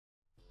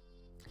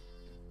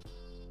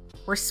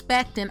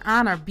Respect and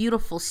honor,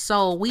 beautiful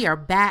soul. We are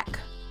back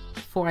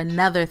for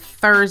another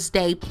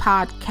Thursday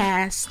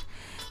podcast.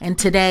 And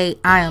today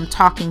I am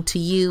talking to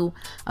you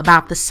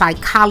about the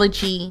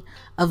psychology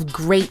of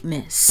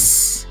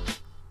greatness.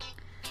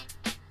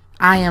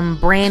 I am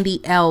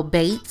Brandi L.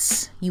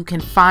 Bates. You can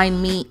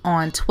find me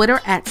on Twitter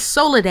at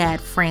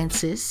Soledad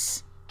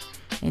Francis.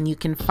 And you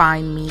can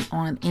find me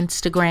on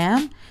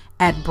Instagram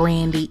at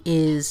Brandi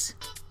is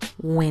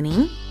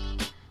winning.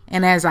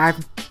 And as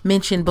I've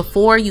mentioned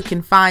before, you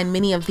can find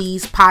many of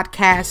these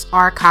podcast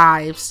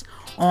archives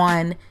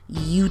on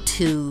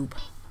YouTube.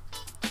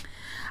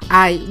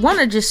 I want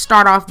to just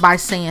start off by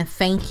saying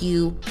thank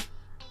you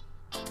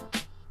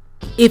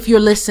if you're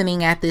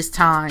listening at this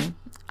time,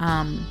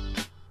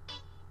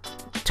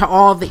 to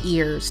all the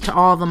ears, to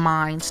all the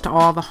minds, to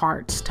all the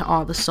hearts, to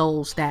all the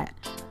souls that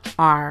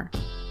are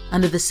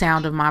under the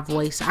sound of my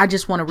voice. I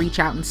just want to reach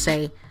out and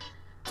say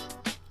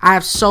I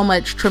have so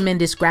much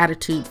tremendous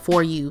gratitude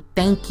for you.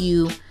 Thank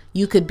you.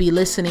 You could be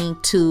listening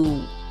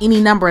to any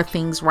number of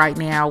things right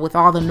now with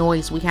all the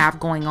noise we have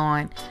going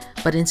on,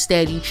 but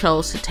instead you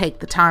chose to take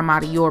the time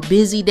out of your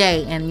busy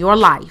day and your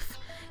life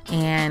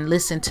and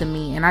listen to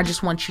me. And I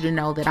just want you to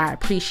know that I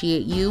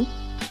appreciate you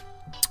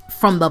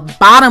from the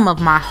bottom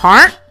of my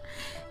heart,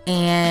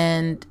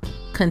 and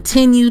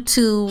continue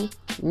to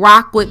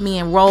rock with me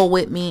and roll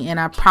with me. And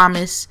I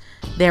promise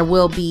there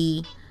will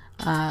be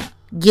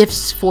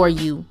gifts for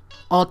you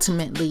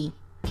ultimately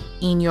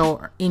in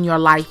your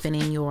life and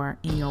in your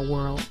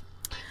world.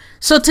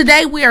 So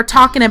today we are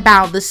talking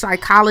about the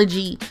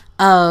psychology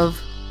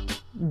of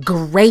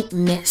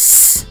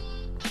greatness.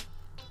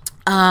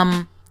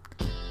 I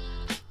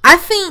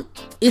think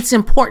it's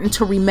important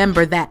to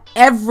remember that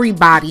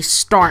everybody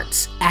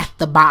starts at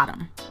the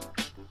bottom.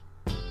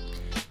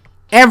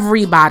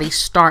 Everybody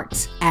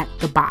starts at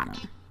the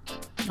bottom.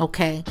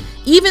 Okay?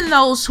 Even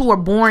those who are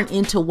born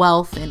into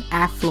wealth and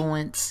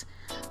affluence,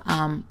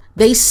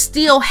 they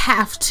still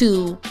have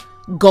to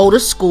go to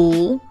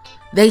school.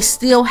 They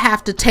still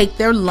have to take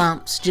their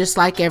lumps just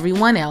like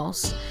everyone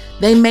else.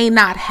 They may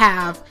not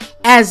have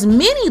as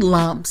many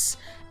lumps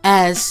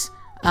as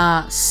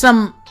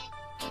some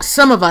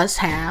of us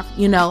have,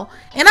 and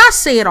I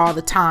say it all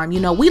the time.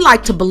 We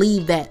like to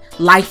believe that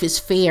life is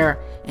fair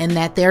and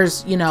that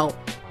there's,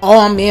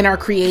 all men are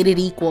created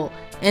equal.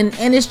 And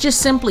it's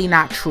just simply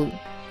not true.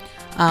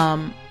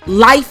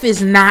 Life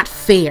is not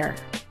fair.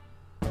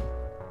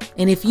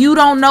 And if you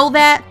don't know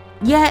that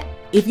yet,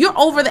 if you're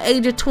over the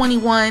age of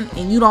 21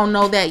 and you don't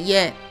know that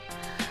yet,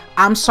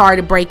 I'm sorry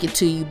to break it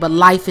to you, but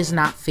life is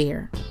not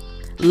fair.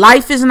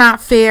 Life is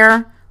not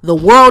fair. The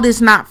world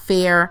is not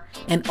fair.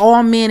 And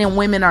all men and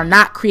women are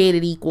not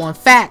created equal. In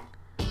fact,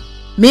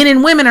 men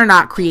and women are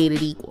not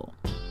created equal.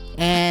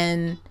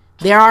 And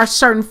there are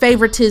certain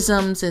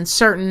favoritisms and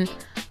certain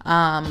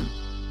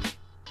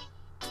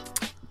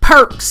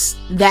perks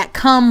that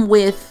come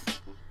with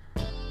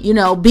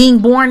being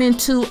born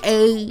into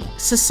a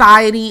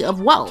society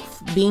of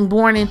wealth, being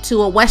born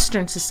into a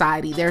Western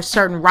society. There are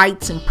certain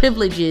rights and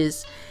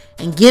privileges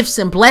and gifts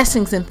and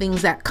blessings and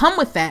things that come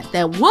with that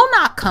will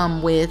not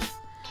come with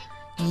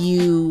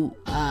you,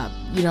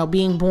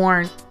 being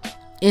born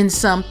in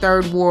some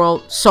third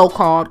world,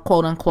 so-called,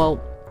 quote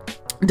unquote,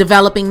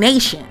 developing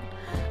nation.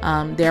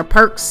 There are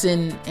perks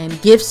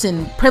and gifts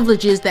and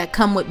privileges that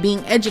come with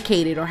being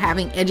educated or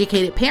having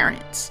educated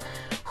parents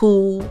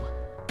who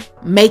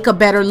make a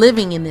better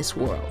living in this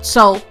world.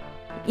 So,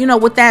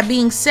 with that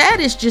being said,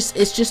 it's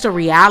just a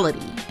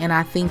reality. And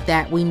I think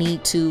that we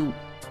need to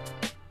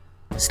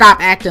stop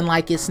acting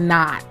like it's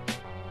not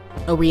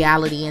a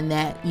reality, and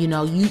that,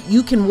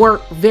 you can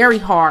work very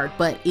hard,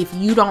 but if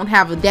you don't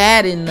have a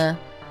dad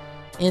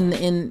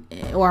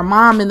or a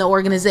mom in the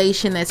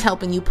organization that's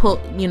helping you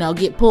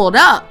get pulled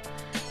up,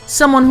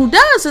 someone who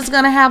does is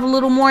going to have a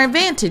little more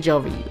advantage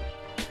over you.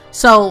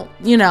 So,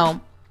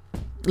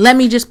 let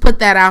me just put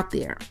that out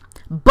there.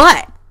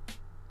 But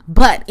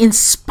in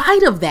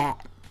spite of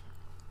that,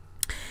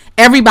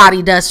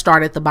 everybody does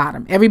start at the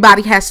bottom.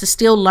 Everybody has to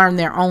still learn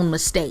their own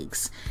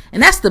mistakes.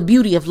 And that's the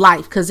beauty of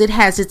life, because it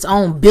has its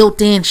own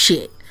built-in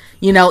shit.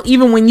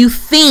 Even when you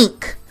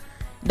think.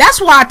 That's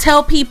why I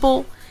tell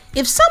people,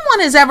 if someone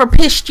has ever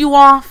pissed you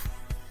off,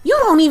 you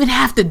don't even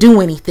have to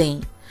do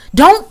anything.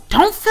 Don't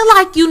feel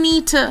like you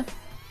need to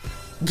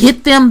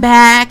get them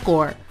back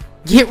or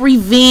get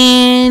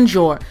revenge.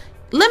 Or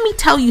let me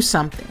tell you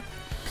something.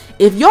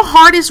 If your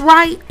heart is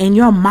right and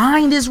your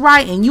mind is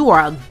right and you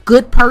are a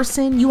good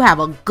person, you have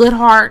a good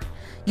heart,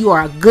 you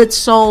are a good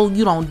soul,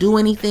 you don't do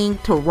anything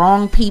to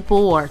wrong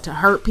people or to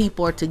hurt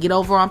people or to get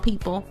over on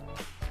people,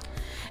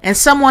 and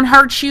someone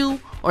hurts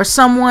you or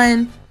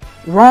someone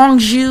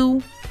wrongs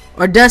you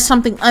or does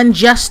something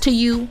unjust to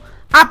you,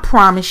 I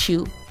promise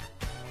you,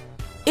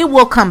 it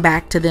will come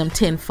back to them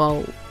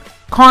tenfold.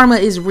 Karma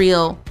is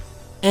real,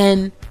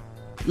 and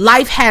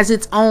life has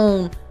its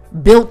own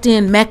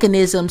built-in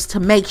mechanisms to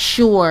make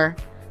sure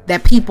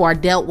that people are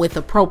dealt with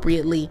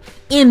appropriately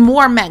in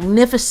more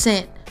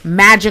magnificent,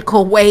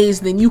 magical ways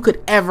than you could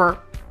ever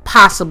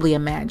possibly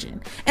imagine.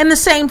 And the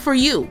same for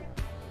you.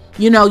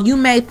 You know, you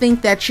may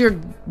think that you're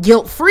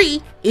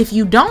guilt-free if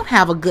you don't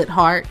have a good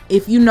heart,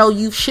 if you know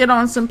you've shit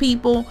on some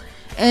people.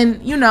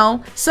 And, you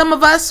know, some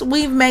of us,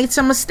 we've made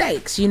some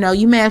mistakes. You know,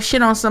 you may have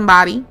shit on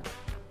somebody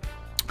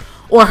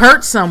or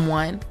hurt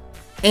someone.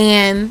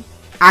 And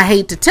I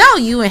hate to tell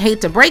you and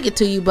hate to break it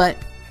to you, but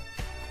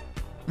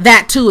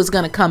that too is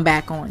going to come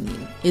back on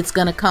you. It's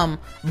going to come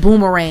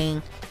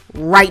boomerang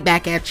right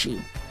back at you.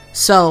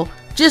 So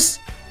just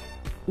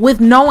with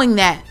knowing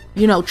that,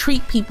 you know,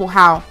 treat people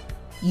how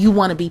you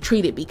want to be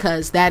treated,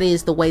 because that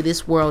is the way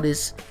this world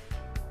is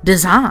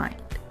designed.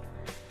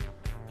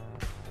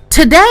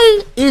 Today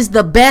is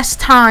the best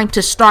time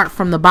to start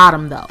from the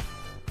bottom, though.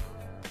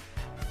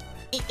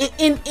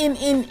 In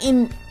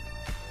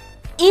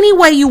any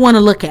way you want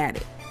to look at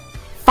it,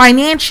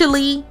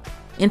 financially,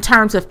 in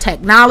terms of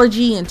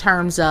technology, in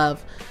terms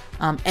of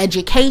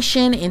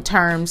education, in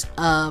terms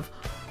of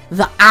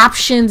the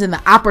options and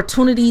the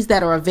opportunities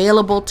that are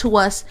available to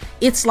us,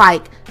 it's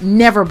like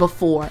never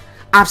before.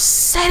 I've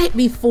said it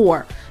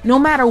before. No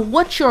matter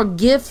what your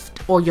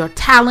gift or your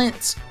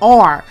talents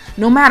are,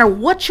 no matter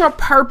what your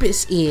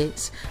purpose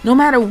is, no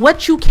matter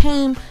what you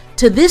came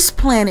to this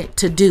planet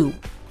to do,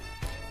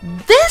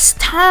 this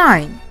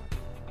time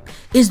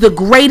is the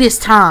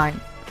greatest time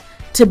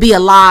to be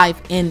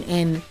alive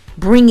and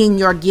bringing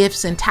your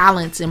gifts and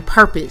talents and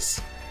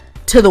purpose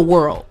to the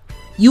world.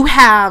 You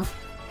have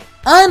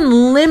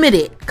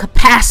unlimited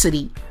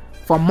capacity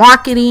for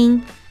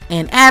marketing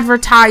and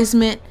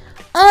advertisement,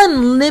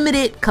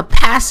 unlimited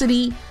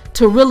capacity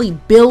to really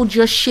build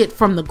your shit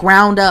from the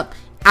ground up,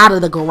 out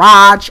of the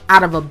garage,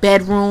 out of a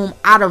bedroom,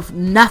 out of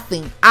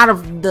nothing, out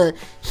of the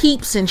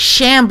heaps and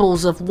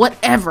shambles of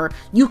whatever.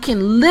 You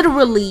can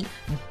literally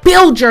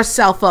build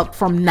yourself up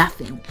from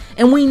nothing.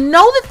 And we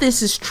know that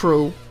this is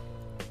true,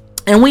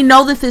 and we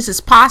know that this is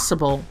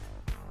possible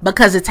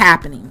because it's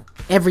happening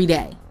every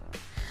day.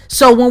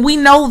 So when we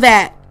know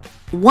that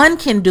one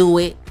can do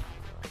it,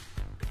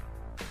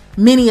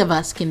 many of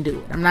us can do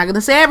it. I'm not going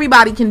to say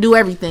everybody can do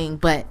everything,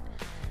 but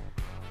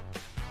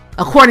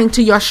according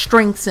to your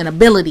strengths and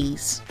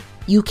abilities,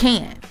 you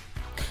can.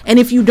 And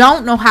if you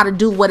don't know how to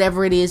do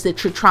whatever it is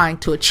that you're trying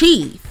to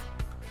achieve,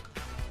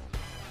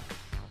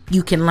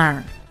 you can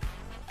learn.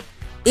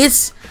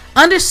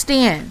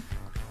 Understand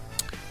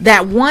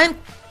that one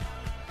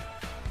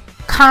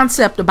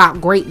concept about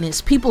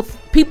greatness, people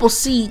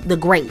see the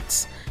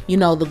greats. You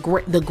know,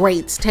 the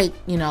greats, take,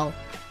 you know,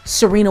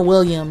 Serena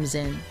Williams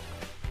and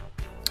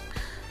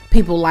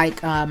people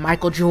like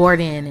Michael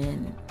Jordan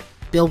and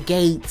Bill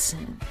Gates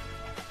and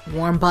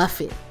Warren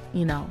Buffett.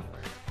 You know,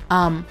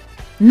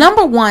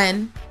 number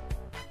one,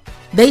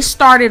 they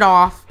started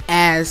off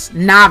as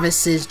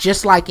novices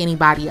just like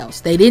anybody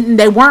else.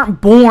 They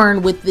weren't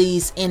born with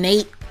these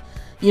innate,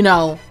 you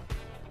know,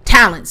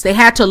 talents. They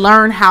had to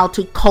learn how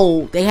to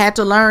code. They had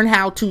to learn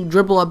how to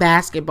dribble a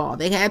basketball.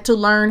 They had to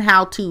learn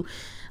how to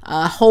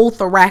hold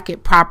the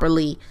racket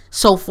properly,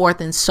 so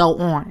forth and so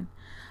on.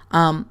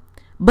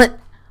 But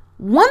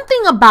one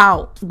thing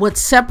about what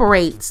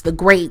separates the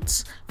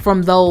greats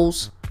from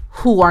those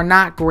who are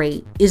not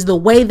great is the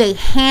way they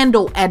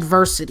handle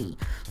adversity,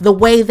 the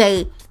way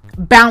they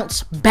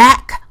bounce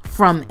back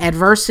from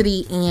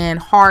adversity and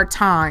hard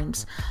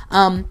times.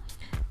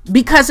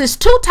 Because there's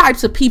two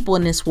types of people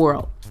in this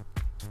world.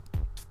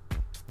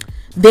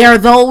 There are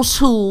those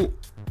who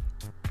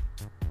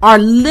are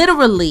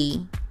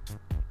literally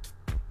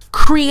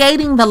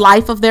creating the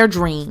life of their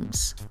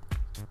dreams,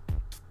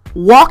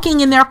 walking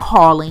in their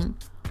calling,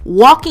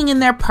 walking in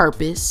their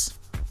purpose,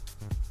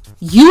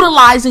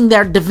 utilizing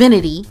their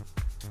divinity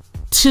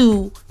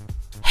to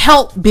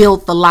help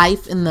build the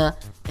life and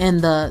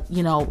the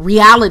you know,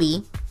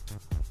 reality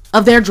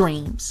of their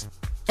dreams.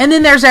 And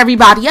then there's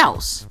everybody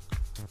else.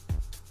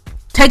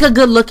 Take a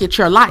good look at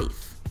your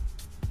life.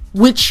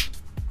 Which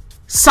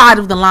side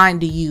of the line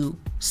do you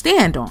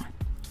stand on?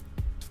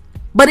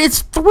 But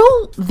it's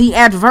through the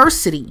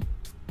adversity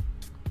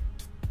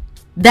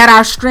that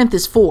our strength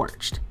is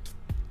forged.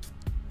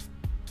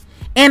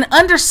 And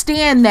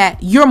understand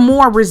that you're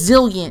more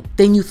resilient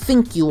than you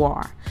think you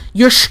are.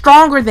 You're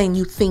stronger than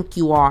you think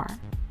you are.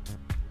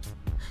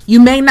 You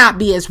may not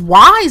be as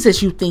wise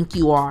as you think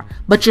you are,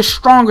 but you're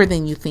stronger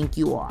than you think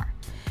you are.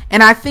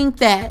 And I think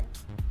that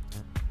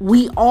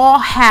we all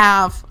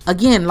have,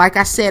 again, like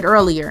I said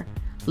earlier,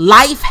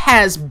 life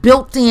has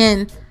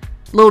built-in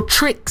little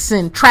tricks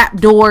and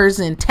trapdoors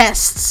and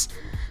tests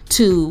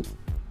to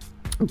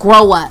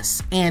grow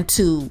us and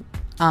to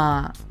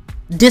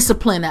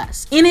discipline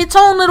us in its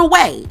own little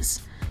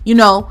ways. You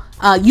know,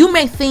 you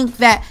may think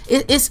that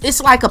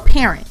it's like a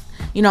parent,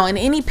 you know, and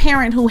any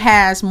parent who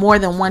has more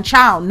than one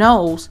child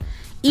knows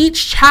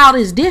each child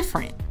is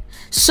different.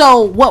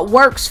 So what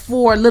works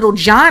for little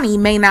Johnny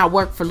may not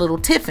work for little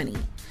Tiffany.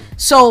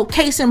 So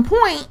case in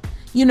point,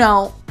 you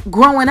know,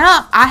 growing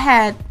up, I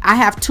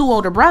have two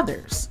older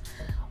brothers.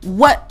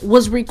 What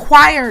was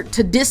required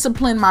to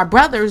discipline my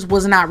brothers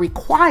was not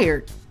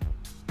required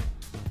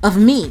of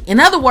me. In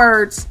other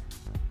words,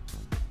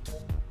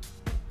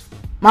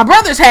 my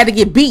brothers had to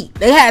get beat.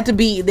 They had to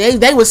be,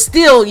 they were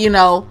still, you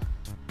know,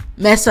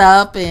 mess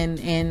up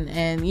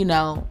and you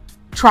know,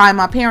 try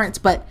my parents.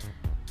 But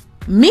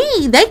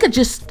me, they could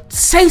just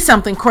say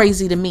something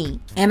crazy to me,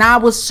 and I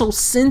was so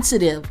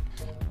sensitive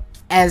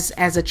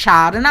as a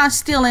child, and I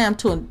still am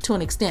to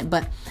an extent,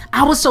 but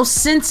I was so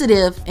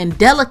sensitive and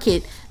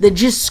delicate that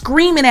just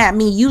screaming at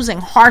me using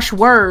harsh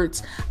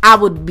words, I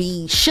would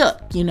be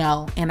shook, you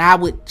know, and I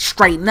would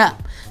straighten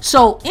up.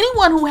 So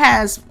anyone who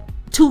has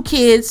 2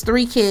 kids,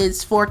 3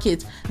 kids, 4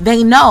 kids,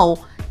 they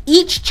know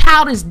each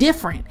child is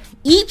different.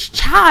 Each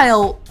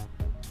child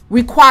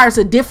requires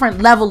a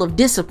different level of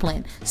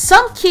discipline.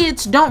 Some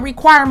kids don't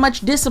require much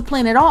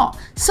discipline at all.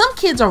 Some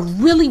kids are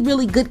really,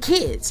 really good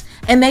kids,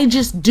 and they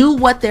just do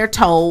what they're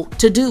told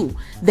to do.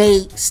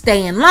 They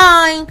stay in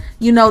line,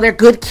 you know, they're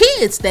good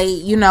kids. They,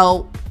 you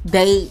know,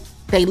 they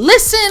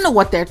listen to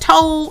what they're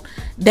told.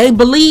 They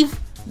believe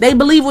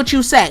what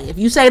you say. If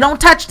you say don't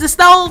touch the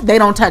stove, they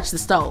don't touch the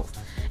stove.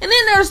 And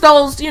then there's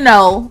those, you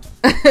know,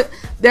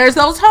 there's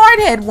those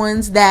hard-headed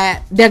ones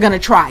that they're going to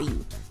try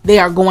you. They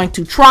are going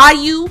to try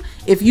you.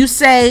 If you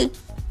say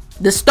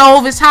the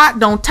stove is hot,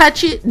 don't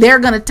touch it, they're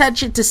going to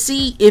touch it to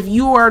see if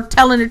you are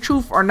telling the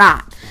truth or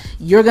not.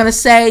 You're going to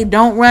say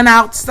don't run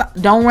out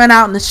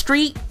in the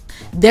street,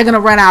 they're going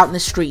to run out in the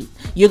street.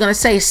 You're going to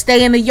say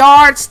stay in the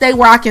yard, stay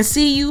where I can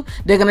see you.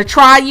 They're going to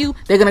try you.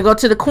 They're going to go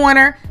to the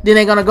corner. Then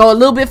they're going to go a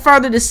little bit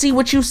further to see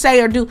what you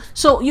say or do.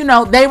 So, you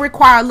know, they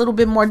require a little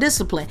bit more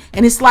discipline.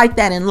 And it's like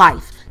that in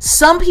life.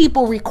 Some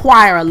people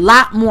require a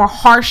lot more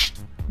harsh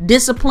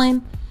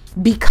discipline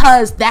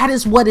because that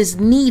is what is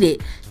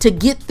needed to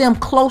get them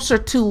closer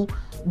to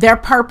their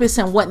purpose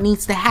and what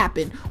needs to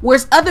happen.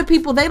 Whereas other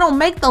people, they don't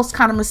make those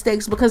kind of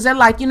mistakes because they're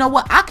like, you know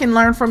what, I can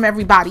learn from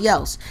everybody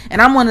else.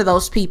 And I'm one of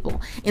those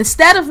people.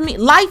 Instead of me,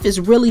 life is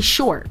really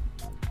short.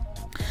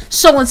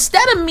 So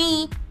instead of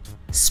me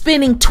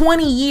spending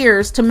 20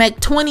 years to make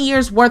 20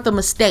 years worth of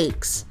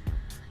mistakes,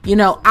 you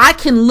know, I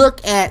can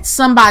look at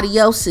somebody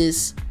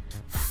else's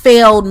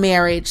failed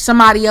marriage,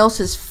 somebody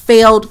else's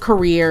failed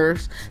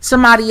careers,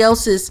 somebody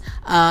else's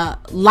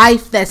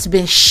life that's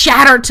been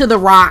shattered to the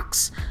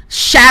rocks,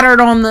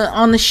 shattered on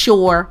the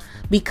shore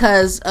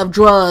because of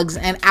drugs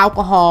and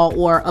alcohol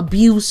or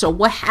abuse or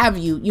what have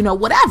you, you know,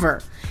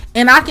 whatever.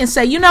 And I can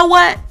say, you know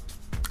what?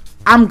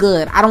 I'm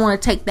good. I don't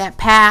want to take that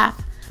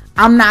path.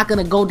 I'm not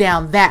going to go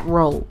down that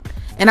road.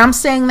 And I'm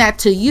saying that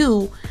to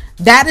you.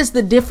 That is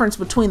the difference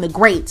between the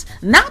greats,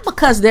 not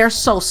because they're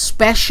so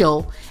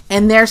special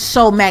and they're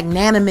so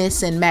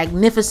magnanimous and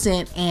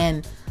magnificent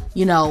and,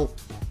 you know,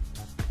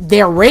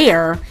 they're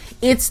rare.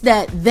 It's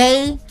that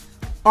they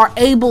are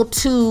able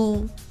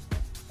to,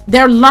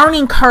 their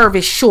learning curve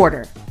is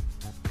shorter.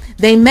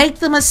 They make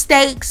the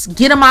mistakes,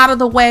 get them out of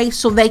the way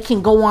so they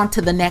can go on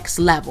to the next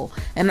level.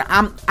 And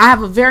I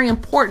have a very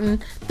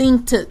important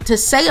thing to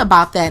say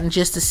about that in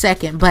just a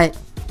second, but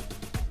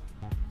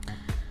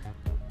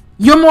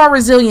you're more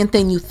resilient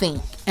than you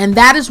think. And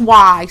that is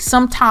why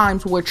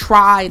sometimes we're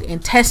tried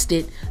and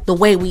tested the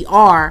way we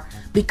are,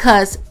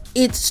 because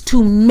it's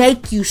to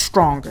make you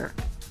stronger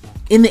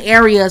in the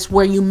areas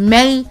where you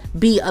may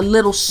be a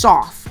little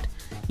soft.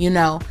 You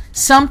know,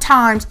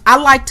 sometimes I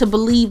like to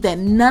believe that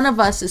none of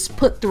us is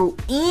put through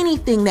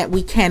anything that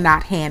we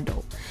cannot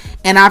handle.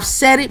 And I've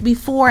said it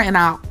before, and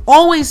I'll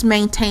always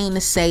maintain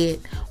to say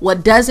it.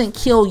 What doesn't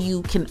kill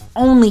you can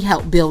only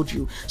help build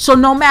you. So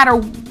no matter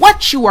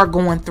what you are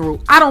going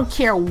through, I don't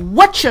care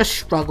what your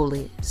struggle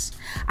is.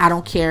 I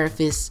don't care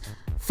if it's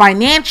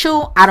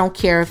financial. I don't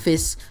care if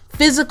it's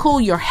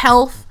physical, your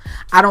health.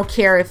 I don't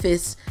care if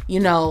it's, you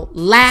know,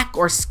 lack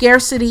or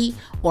scarcity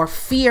or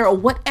fear or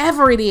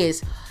whatever it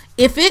is.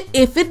 If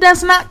it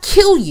does not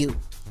kill you,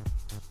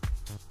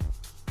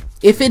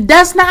 if it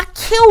does not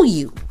kill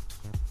you,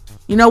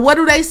 you know, what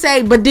do they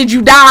say? But did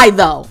you die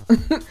though?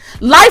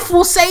 Life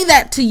will say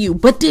that to you.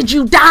 But did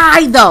you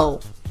die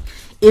though?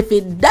 If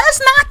it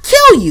does not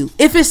kill you,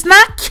 if it's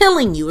not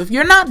killing you, if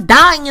you're not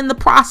dying in the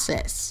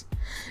process,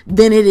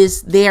 then it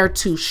is there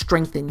to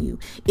strengthen you.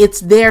 It's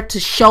there to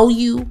show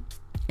you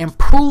and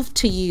prove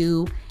to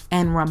you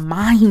and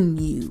remind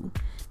you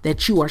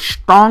that you are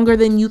stronger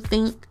than you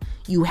think.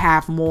 You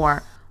have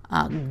more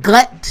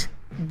gut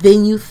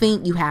than you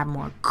think. You have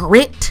more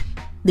grit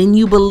than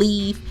you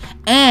believe,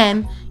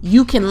 and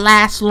you can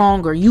last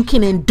longer. You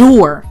can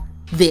endure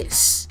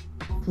this,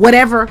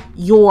 whatever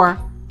your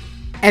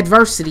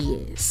adversity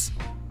is.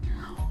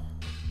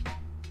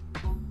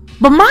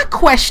 But my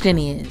question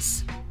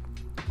is,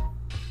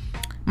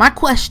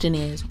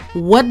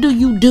 what do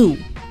you do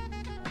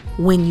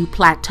when you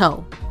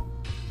plateau?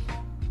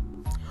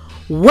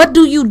 What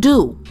do you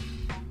do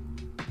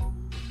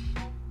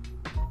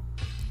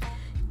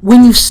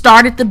when you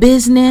started the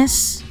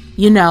business?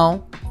 You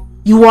know,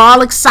 you were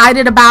all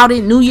excited about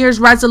it. New Year's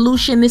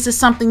resolution. This is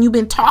something you've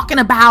been talking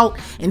about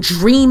and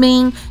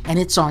dreaming, and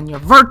it's on your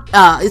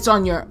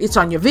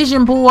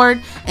vision board,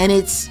 and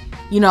it's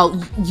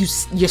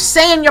you're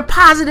saying your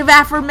positive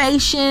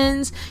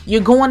affirmations.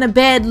 You're going to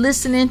bed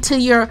listening to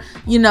your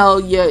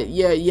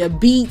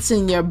beats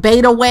and your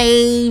beta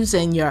waves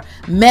and your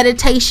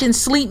meditation,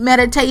 sleep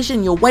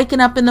meditation. You're waking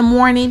up in the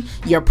morning,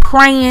 you're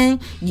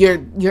praying,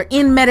 you're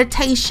in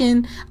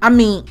meditation. I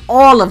mean,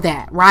 all of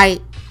that,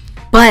 right?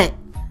 But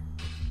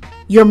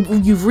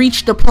you've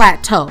reached a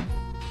plateau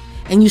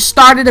and you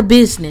started a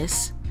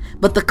business,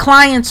 but the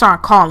clients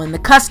aren't calling, the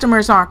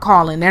customers aren't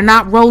calling, they're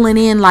not rolling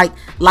in like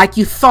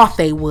you thought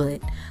they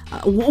would.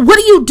 What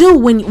do you do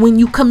when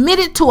you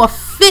committed to a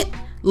fit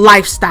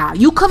lifestyle?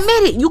 You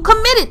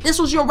committed. This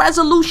was your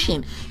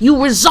resolution.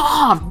 You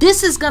resolved,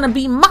 this is gonna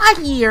be my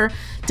year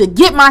to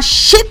get my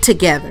shit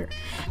together,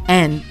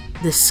 and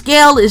the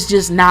scale is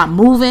just not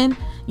moving.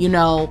 You're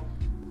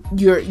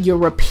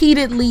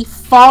repeatedly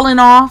falling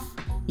off.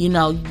 You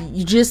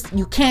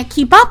can't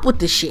keep up with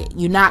the shit.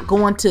 You're not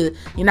going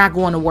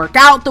to work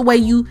out the way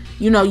you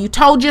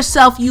told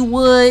yourself you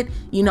would.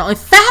 In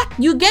fact,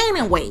 you're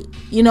gaining weight.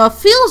 It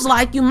feels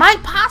like you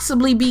might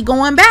possibly be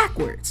going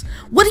backwards.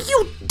 What do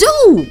you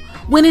do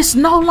when it's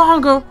no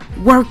longer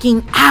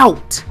working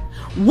out?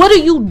 What do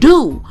you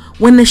do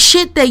when the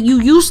shit that you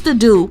used to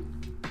do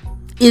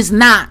is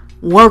not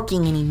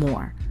working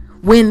anymore?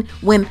 When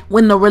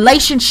the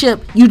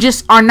relationship, you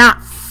just are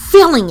not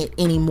feeling it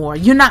anymore.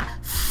 You're not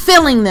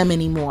feeling them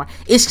anymore.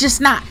 It's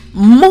just not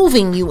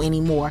moving you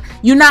anymore.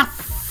 You're not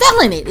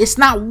feeling it. It's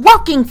not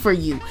working for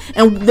you.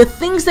 And the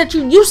things that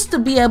you used to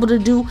be able to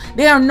do,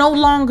 they're no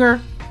longer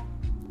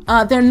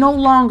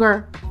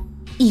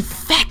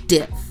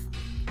effective.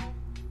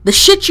 The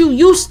shit you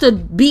used to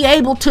be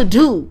able to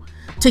do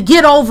to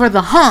get over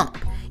the hump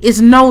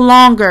is no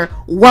longer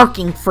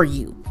working for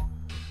you.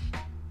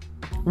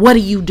 What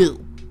do?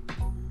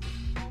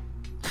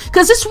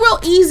 Because it's real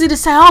easy to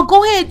say, oh,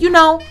 go ahead,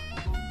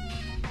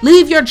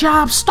 leave your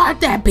job, start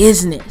that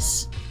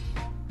business,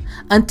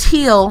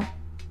 until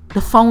the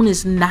phone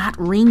is not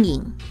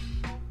ringing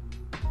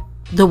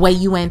the way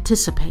you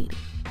anticipated.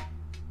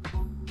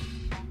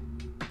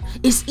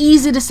 It's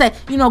easy to say,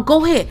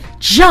 go ahead,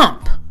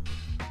 jump.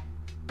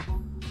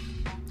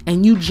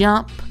 And you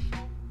jump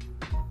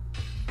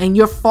and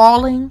you're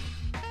falling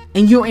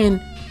and you're in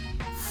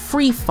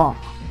free fall.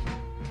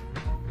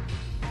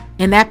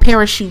 And that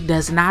parachute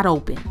does not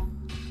open.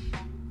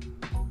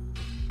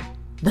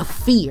 The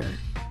fear,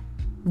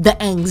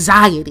 the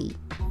anxiety,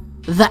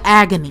 the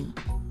agony,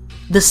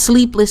 the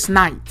sleepless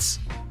nights,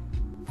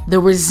 the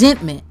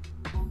resentment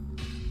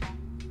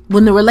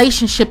when the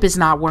relationship is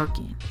not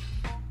working.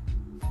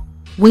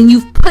 When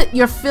you've put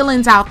your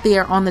feelings out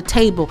there on the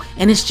table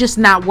and it's just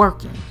not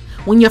working.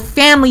 When your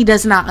family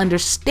does not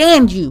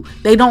understand you,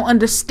 they don't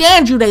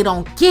understand you, they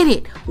don't get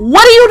it.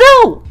 What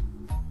do?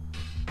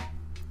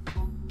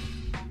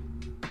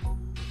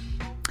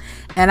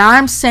 And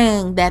I'm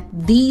saying that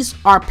these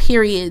are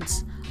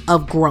periods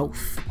of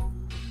growth.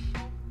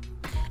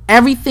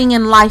 Everything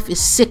in life is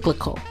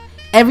cyclical.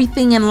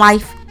 Everything in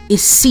life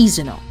is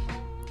seasonal.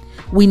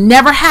 We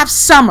never have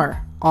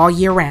summer all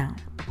year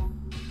round.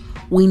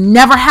 We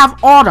never have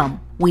autumn.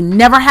 We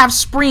never have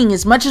spring.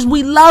 As much as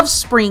we love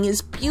spring,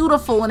 it's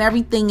beautiful and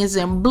everything is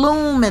in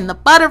bloom and the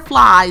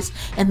butterflies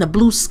and the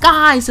blue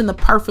skies and the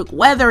perfect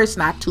weather. It's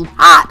not too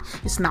hot.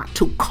 It's not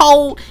too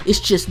cold. It's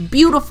just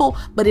beautiful,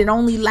 but it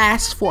only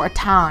lasts for a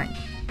time.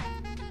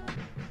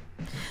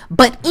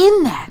 But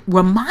in that,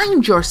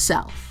 remind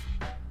yourself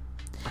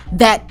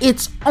that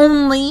it's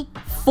only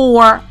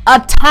for a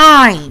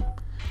time.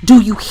 Do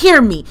you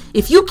hear me?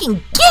 If you can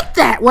get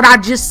that, what I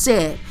just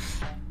said,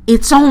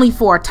 it's only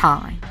for a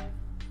time.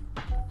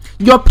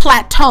 Your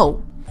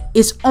plateau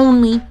is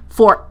only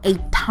for a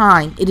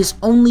time. It is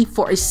only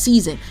for a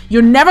season.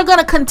 You're never going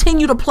to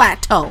continue to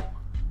plateau.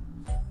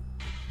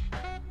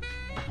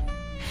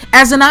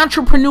 As an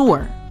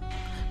entrepreneur,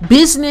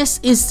 business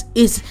is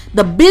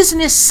the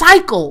business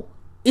cycle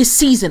is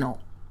seasonal.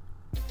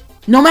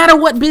 No matter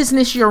what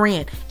business you're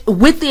in,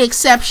 with the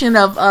exception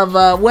of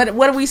what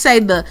do we say?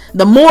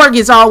 The morgue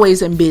is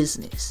always in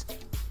business.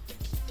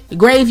 The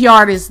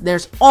graveyard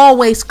there's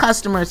always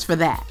customers for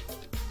that.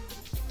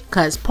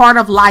 Because part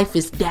of life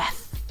is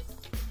death.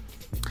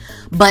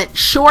 But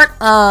short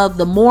of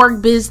the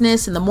morgue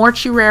business and the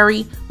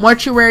mortuary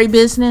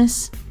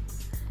business,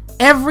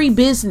 every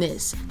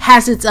business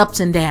has its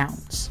ups and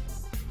downs.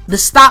 The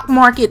stock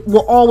market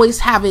will always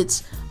have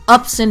its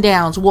ups and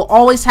downs. We'll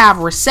always have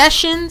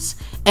recessions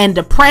and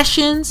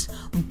depressions,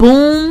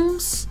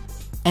 booms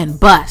and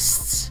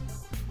busts.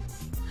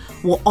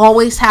 We'll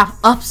always have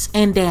ups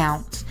and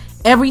downs.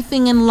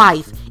 Everything in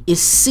life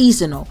is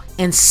seasonal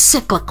and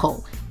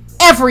cyclical.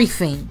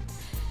 Everything,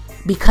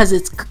 because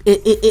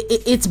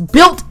it's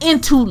built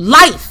into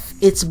life.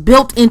 It's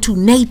built into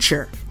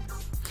nature.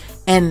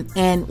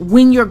 And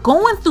when you're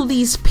going through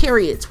these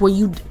periods where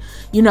you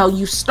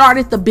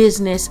started the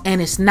business and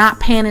it's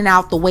not panning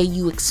out the way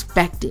you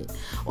expected,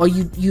 or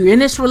you're in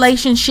this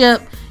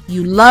relationship,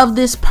 you love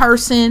this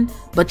person,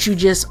 but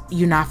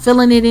you're not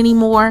feeling it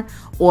anymore,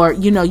 or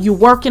you're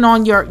working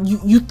on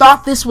you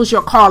thought this was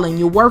your calling,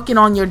 you're working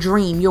on your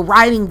dream, you're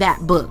writing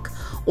that book,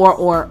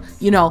 or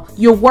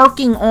you're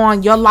working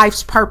on your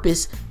life's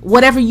purpose,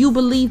 whatever you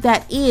believe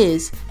that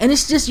is, and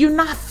it's just you're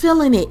not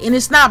feeling it, and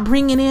it's not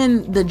bringing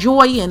in the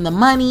joy and the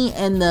money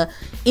and the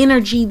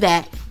energy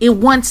that it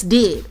once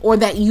did or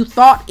that you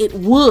thought it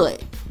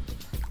would.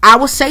 I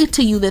will say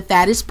to you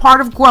that is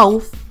part of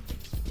growth,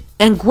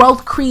 and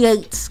growth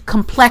creates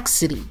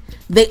complexity.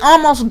 They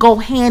almost go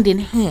hand in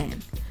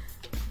hand.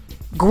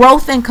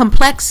 Growth and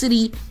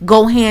complexity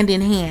go hand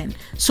in hand.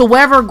 So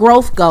wherever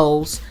growth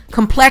goes,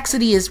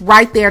 complexity is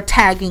right there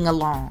tagging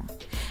along.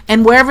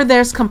 And wherever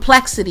there's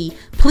complexity,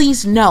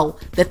 please know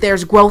that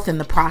there's growth in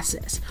the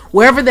process.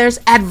 Wherever there's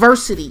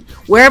adversity,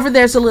 wherever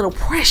there's a little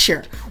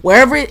pressure,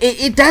 wherever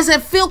it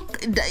doesn't feel,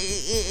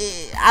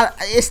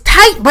 it's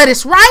tight, but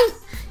it's right,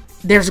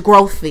 there's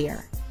growth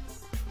there.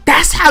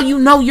 That's how you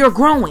know you're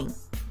growing.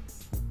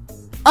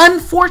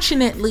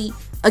 Unfortunately,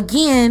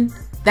 again,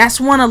 that's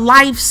one of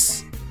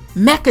life's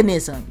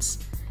mechanisms,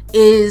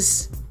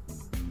 is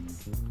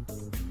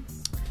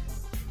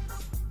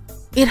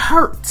it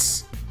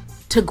hurts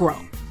to grow.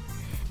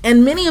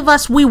 And many of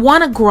us, we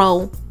want to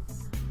grow,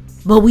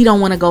 but we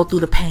don't want to go through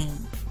the pain.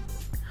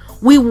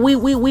 We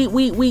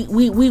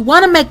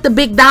want to make the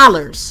big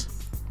dollars,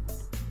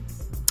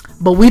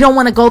 but we don't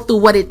want to go through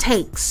what it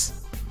takes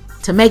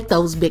to make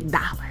those big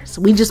dollars.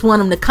 We just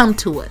want them to come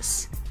to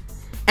us.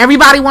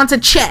 Everybody wants a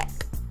check,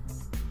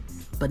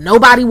 but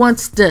nobody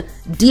wants to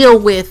deal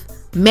with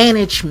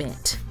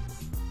management.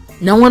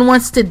 No one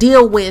wants to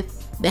deal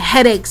with the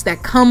headaches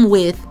that come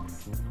with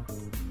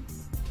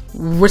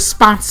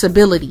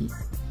responsibility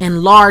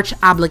and large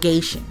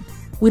obligation.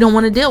 We don't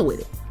want to deal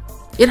with it.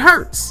 It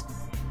hurts.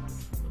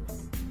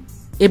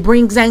 It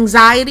brings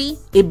anxiety.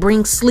 It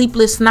brings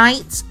sleepless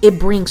nights. It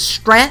brings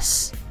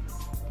stress.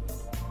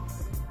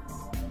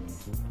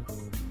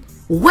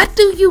 What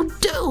do you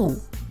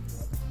do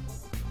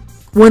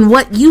when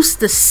what used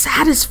to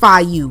satisfy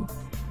you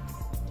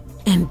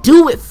and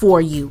do it for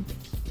you,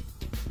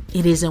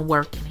 it isn't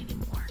working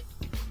anymore?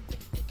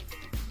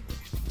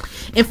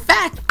 In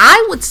fact,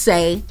 I would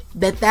say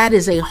that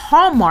is a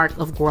hallmark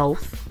of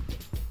growth,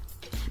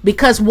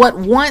 because what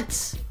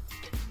once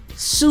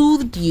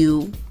soothed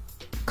you,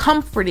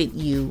 comforted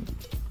you,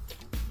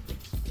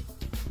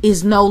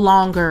 is no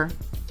longer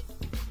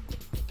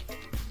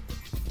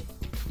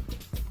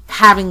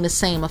having the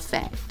same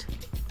effect,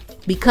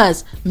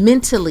 because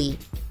mentally,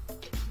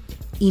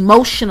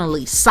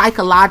 emotionally,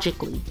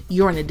 psychologically,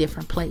 you're in a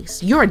different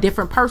place. You're a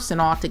different person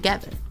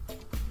altogether.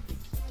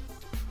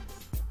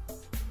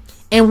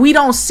 And we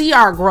don't see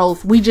our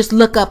growth. We just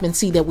look up and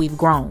see that we've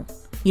grown.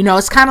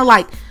 It's kind of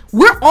like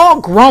we're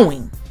all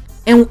growing,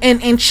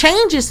 and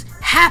change is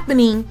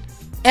happening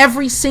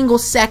every single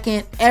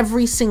second,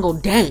 every single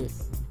day,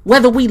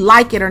 whether we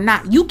like it or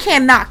not. You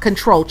cannot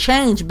control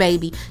change,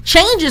 baby.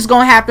 Change is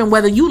going to happen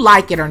whether you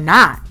like it or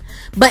not.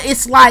 But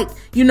it's like,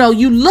 you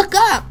look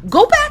up,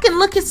 go back and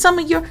look at some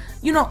of your,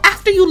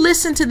 after you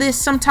listen to this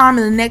sometime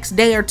in the next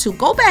day or two,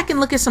 go back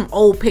and look at some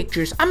old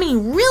pictures. I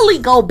mean, really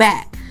go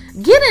back,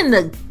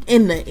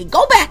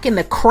 go back in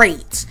the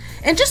crates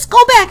and just go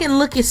back and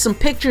look at some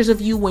pictures of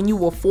you when you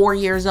were 4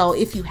 years old.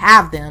 If you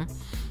have them,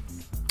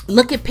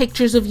 look at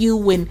pictures of you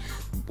when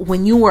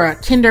you were a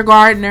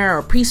kindergartner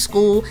or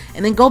preschool,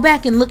 and then go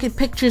back and look at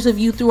pictures of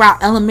you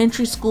throughout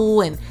elementary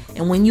school and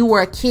when you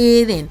were a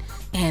kid,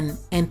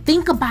 and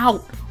think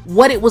about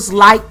what it was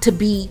like to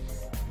be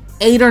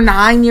 8 or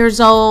 9 years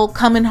old,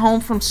 coming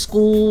home from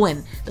school,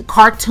 and the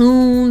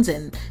cartoons,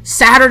 and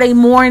Saturday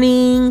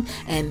morning,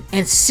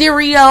 and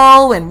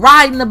cereal, and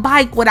riding the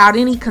bike without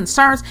any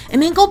concerns.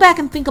 And then go back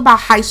and think about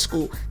high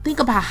school. Think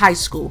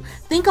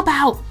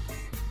about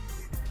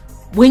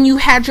when you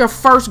had your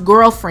first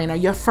girlfriend or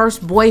your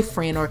first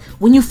boyfriend, or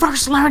when you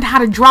first learned how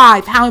to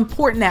drive, how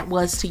important that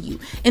was to you.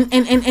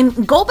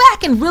 And go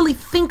back and really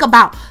think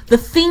about the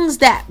things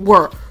that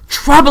were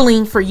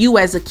troubling for you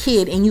as a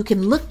kid, and you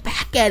can look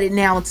back at it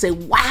now and say,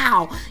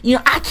 wow,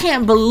 I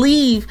can't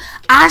believe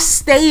I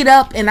stayed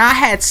up and I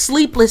had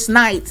sleepless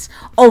nights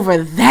over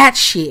that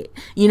shit.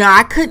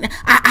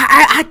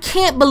 I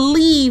can't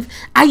believe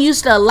I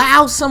used to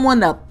allow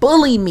someone to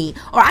bully me,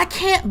 or I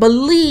can't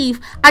believe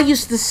I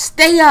used to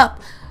stay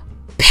up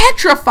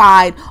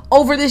petrified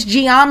over this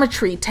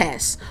geometry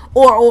test,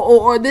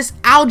 or this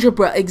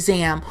algebra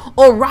exam,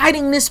 or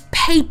writing this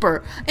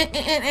paper,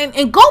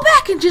 and go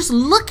back and just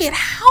look at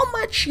how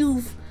much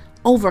you've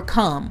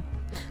overcome.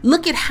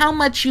 Look at how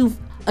much you've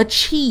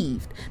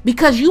achieved,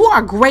 because you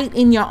are great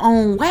in your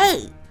own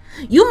way.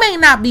 You may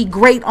not be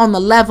great on the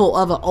level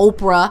of an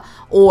Oprah,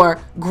 or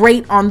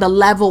great on the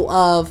level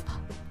of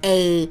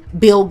a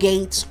Bill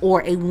Gates,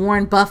 or a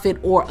Warren Buffett,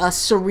 or a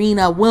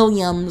Serena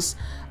Williams,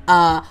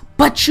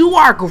 but you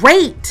are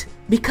great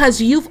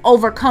because you've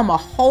overcome a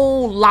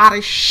whole lot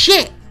of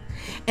shit.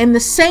 And the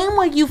same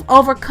way you've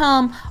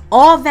overcome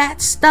all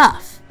that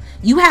stuff,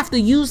 you have to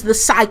use the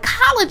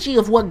psychology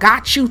of what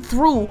got you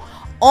through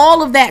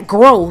all of that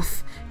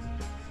growth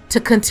to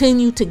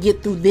continue to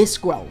get through this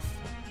growth.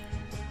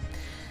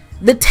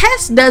 The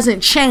test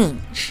doesn't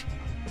change.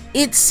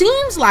 It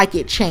seems like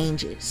it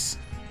changes,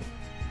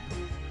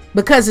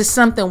 because it's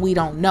something we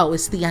don't know.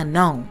 It's the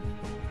unknown.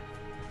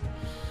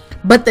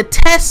 But the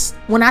test,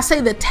 when I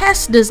say the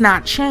test does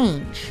not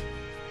change,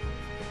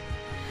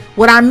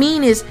 what I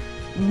mean is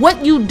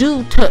what you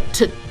do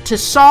to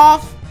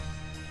solve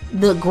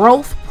the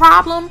growth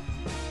problem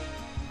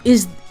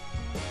is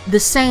the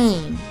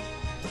same,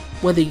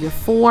 whether you're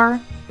 4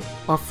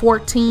 or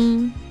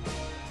 14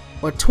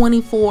 or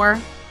 24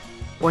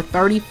 or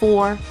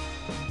 34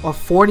 or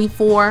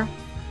 44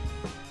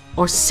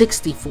 or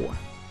 64.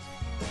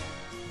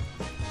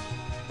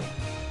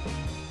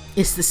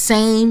 It's the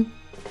same.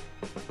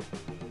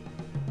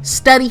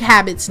 Study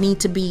habits need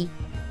to be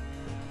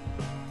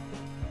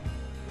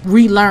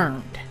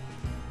relearned,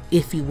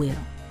 if you will.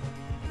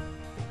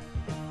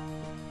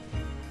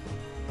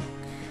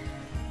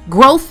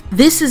 Growth,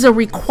 this is a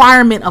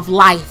requirement of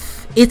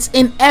life. It's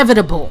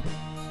inevitable.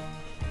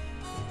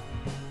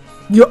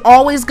 You're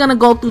always going to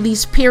go through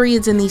these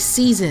periods and these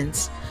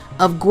seasons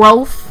of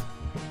growth,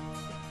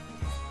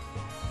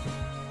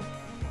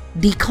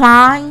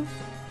 decline,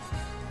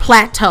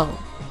 plateau.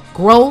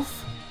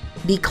 Growth,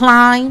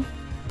 decline,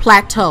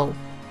 plateau.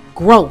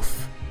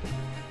 Growth,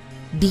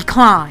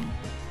 decline,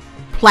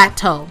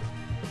 plateau.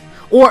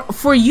 Or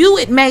for you,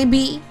 it may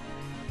be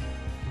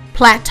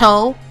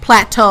plateau,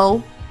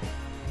 plateau,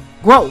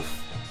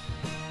 growth.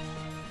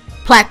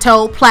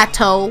 Plateau,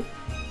 plateau,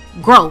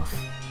 growth.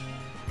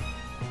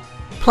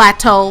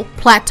 Plateau,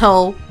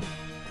 plateau,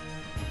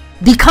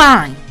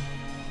 decline.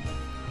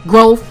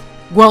 Growth,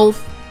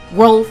 growth,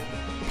 growth,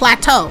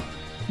 plateau.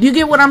 Do you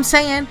get what I'm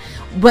saying?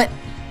 But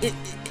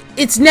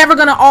it's never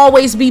going to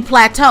always be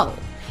plateau.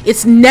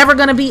 It's never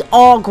going to be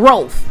all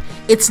growth.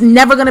 It's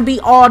never going to be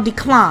all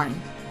decline.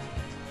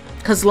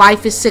 Because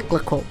life is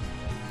cyclical.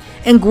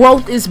 And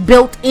growth is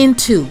built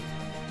into.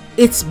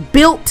 It's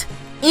built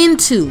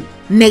into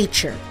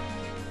nature.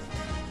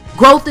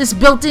 Growth is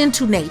built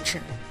into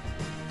nature.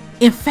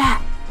 In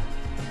fact,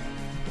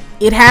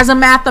 it has a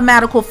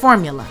mathematical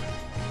formula.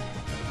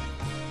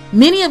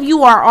 Many of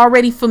you are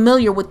already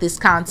familiar with this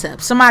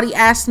concept. Somebody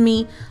asked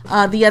me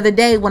the other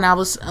day when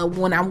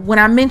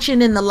I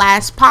mentioned in the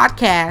last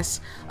podcast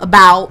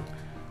about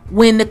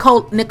when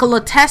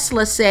Nikola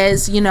Tesla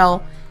says,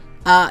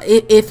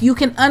 if you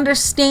can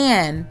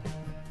understand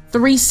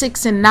 3,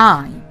 6, and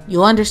 9,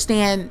 you'll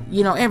understand,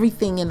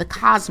 everything in the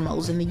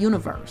cosmos, in the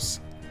universe.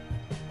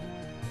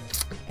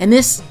 And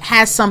this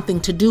has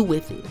something to do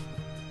with it.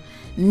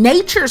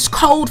 Nature's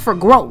code for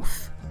growth.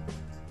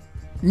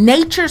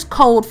 Nature's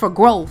code for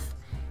growth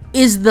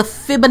is the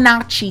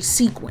Fibonacci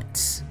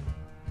sequence.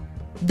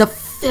 The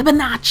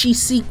Fibonacci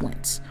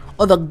sequence,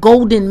 or the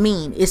golden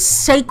mean, is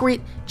sacred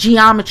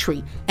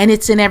geometry, and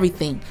it's in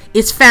everything.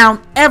 It's found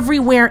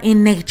everywhere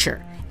in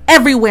nature.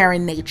 Everywhere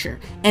in nature.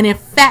 And in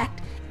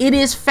fact,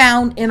 it's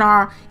found in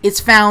our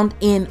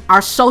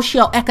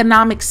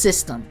socioeconomic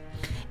system.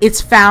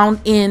 It's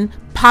found in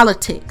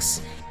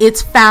politics.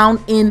 It's found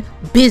in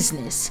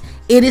business.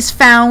 It is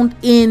found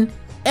in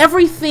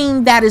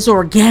everything that is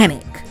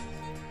organic.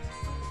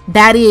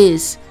 That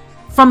is,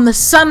 from the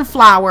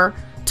sunflower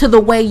to the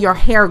way your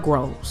hair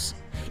grows.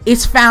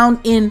 It's found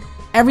in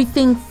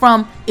everything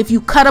from, if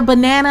you cut a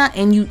banana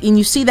and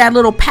you see that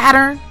little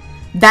pattern,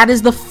 that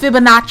is the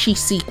Fibonacci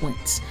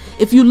sequence.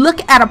 If you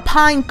look at a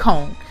pine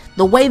cone,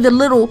 the way the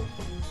little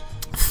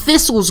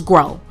thistles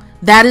grow,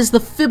 that is the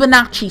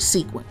Fibonacci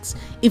sequence.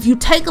 If you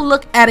take a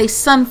look at a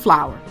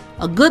sunflower,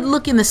 a good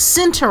look in the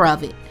center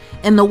of it,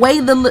 and the way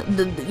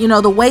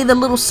the way the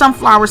little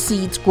sunflower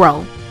seeds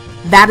grow,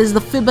 that is the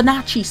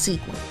Fibonacci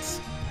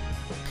sequence.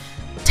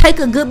 Take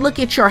a good look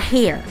at your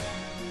hair.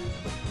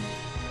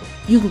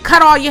 You can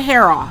cut all your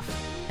hair off,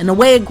 and the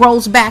way it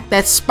grows back,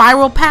 that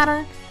spiral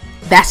pattern,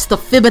 that's the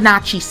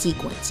Fibonacci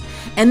sequence.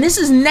 And this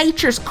is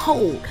nature's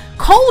code.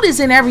 Code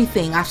is in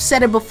everything. I've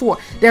said it before.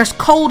 There's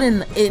code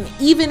in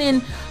even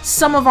in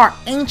some of our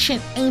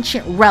ancient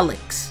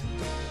relics.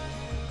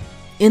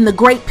 In the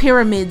Great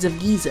Pyramids of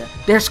Giza,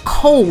 there's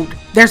code.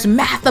 There's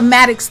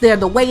mathematics there.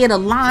 The way it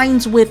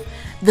aligns with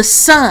the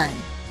sun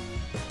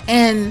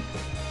and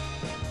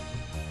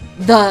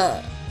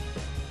the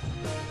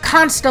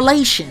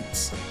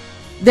constellations.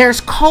 There's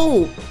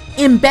code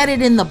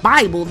embedded in the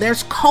Bible.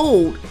 There's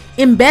code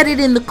embedded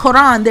in the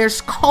Quran.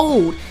 There's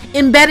code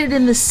embedded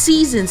in the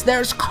seasons.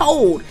 There's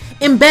code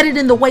embedded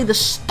in the way the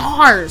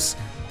stars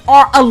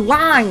are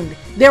aligned.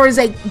 There's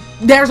a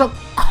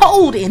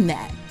code in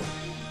that.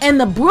 And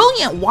the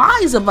brilliant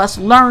wise of us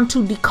learn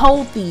to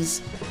decode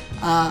these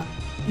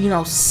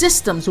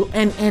systems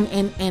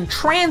and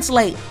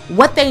translate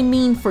what they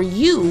mean for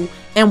you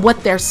and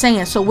what they're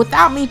saying. So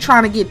without me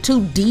trying to get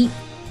too deep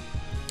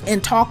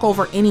and talk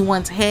over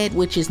anyone's head,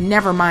 which is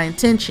never my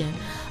intention,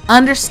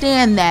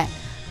 understand that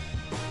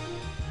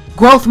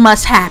growth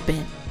must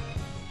happen.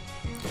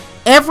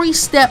 Every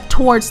step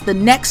towards the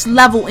next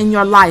level in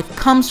your life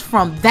comes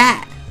from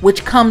that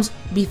which comes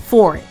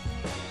before it.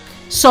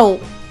 So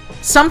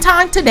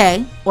sometime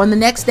today or the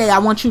next day, I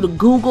want you to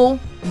Google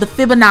the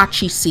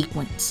Fibonacci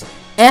sequence.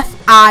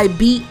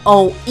 Fibonacci.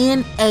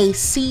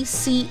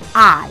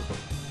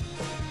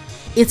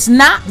 It's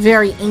not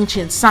very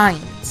ancient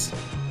science.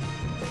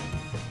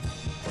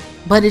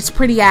 but it's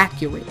pretty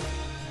accurate.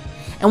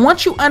 And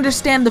once you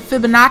understand the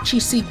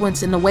Fibonacci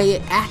sequence and the way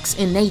it acts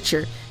in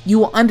nature, you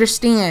will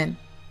understand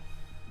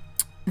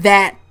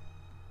that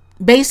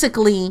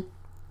basically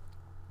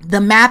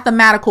the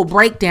mathematical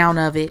breakdown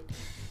of it,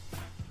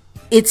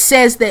 it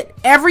says that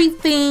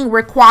everything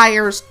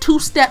requires 2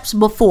 steps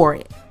before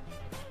it.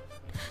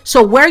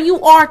 So where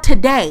you are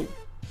today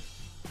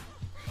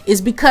is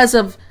because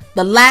of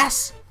the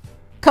last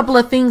couple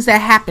of things that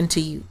happened to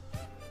you.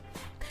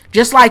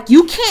 Just like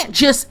you can't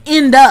just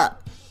end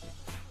up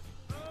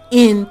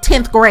in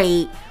 10th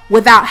grade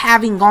without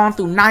having gone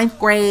through 9th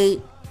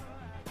grade,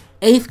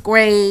 8th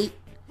grade,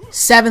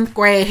 7th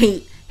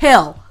grade,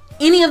 hell,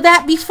 any of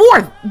that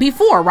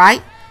before,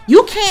 right?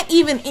 You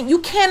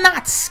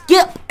cannot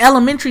skip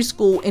elementary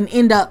school and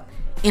end up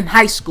in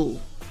high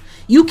school.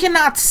 You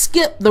cannot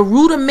skip the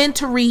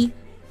rudimentary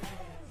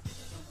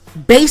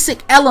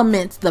basic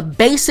elements, the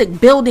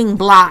basic building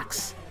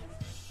blocks,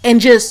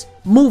 and just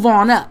move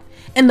on up.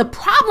 And the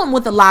problem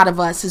with a lot of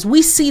us is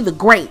we see the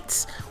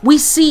greats. We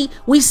see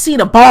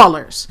the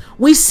ballers.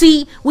 We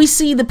see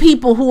the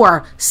people who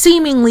are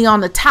seemingly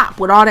on the top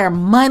with all their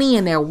money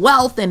and their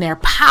wealth and their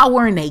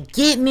power, and they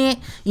getting it.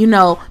 You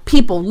know,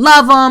 people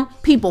love them.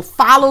 People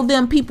follow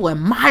them. People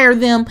admire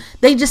them.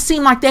 They just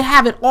seem like they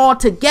have it all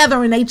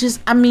together,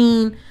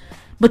 and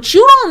but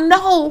you don't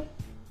know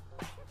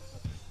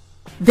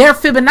their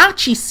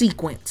Fibonacci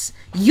sequence.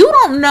 You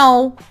don't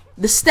know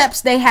the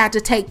steps they had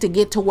to take to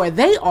get to where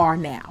they are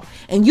now.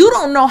 And you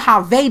don't know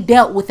how they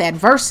dealt with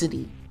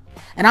adversity.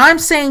 And I'm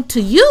saying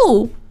to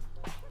you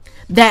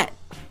that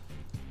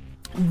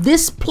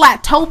this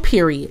plateau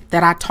period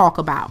that I talk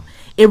about,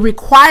 it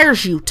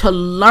requires you to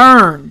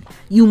learn.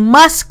 You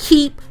must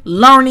keep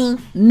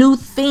learning new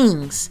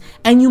things,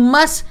 and you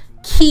must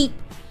keep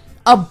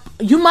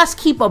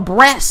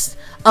abreast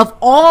of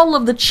all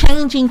of the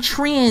changing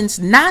trends,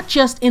 not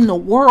just in the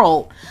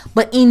world,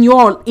 but in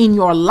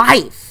your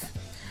life.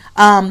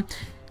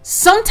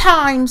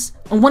 Sometimes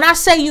when I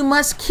say you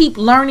must keep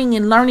learning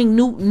and learning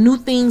new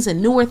things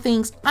and newer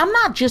things, I'm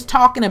not just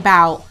talking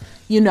about,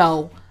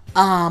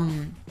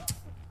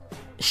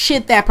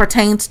 shit that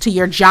pertains to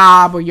your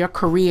job or your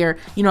career.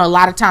 A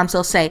lot of times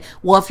they'll say,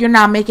 well, if you're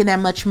not making that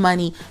much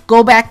money,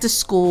 go back to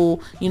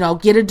school,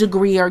 get a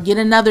degree or get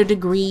another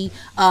degree.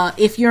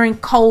 If you're in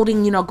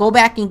coding, go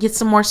back and get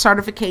some more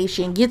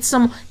certification, get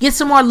some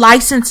more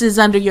licenses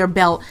under your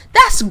belt.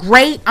 That's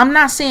great. I'm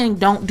not saying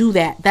don't do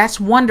that. That's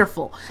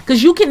wonderful,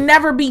 because you can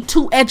never be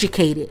too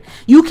educated.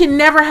 You can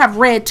never have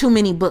read too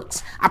many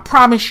books. I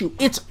promise you,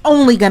 it's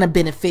only going to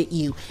benefit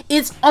you.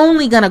 It's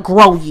only going to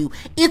grow you.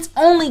 It's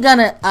only going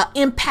to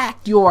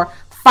impact your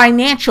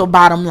financial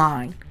bottom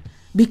line,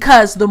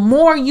 because the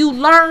more you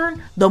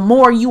learn, the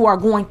more you are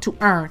going to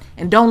earn.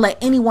 And don't let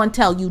anyone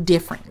tell you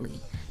differently.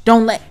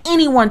 Don't let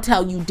anyone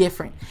tell you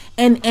different.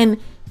 And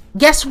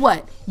guess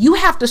what? You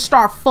have to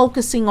start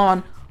focusing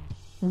on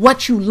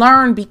what you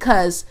learn,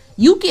 because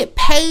you get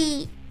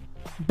paid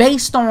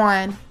based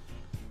on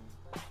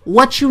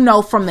what you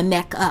know from the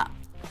neck up.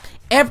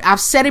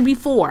 I've said it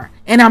before,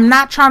 and I'm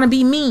not trying to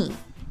be mean,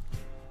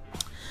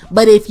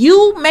 but if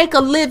you make a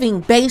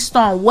living based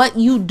on what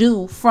you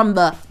do from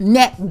the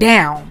neck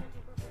down,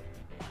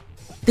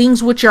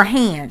 things with your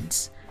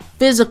hands,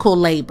 physical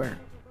labor,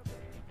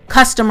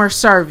 customer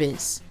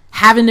service,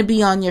 having to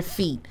be on your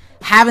feet,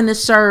 having to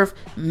serve,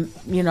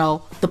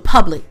 the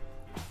public,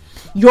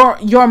 your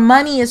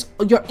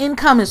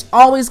income is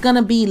always going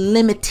to be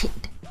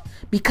limited,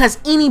 because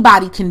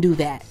anybody can do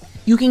that.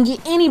 You can get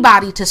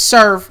anybody to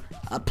serve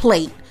a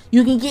plate.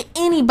 You can get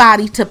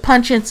anybody to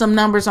punch in some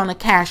numbers on a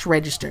cash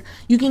register.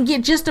 You can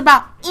get just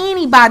about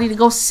anybody to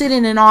go sit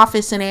in an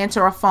office and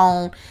answer a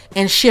phone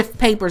and shift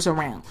papers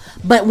around.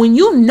 But when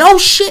you know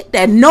shit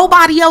that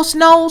nobody else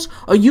knows,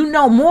 or you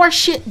know more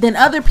shit than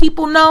other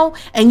people know,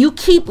 and you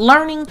keep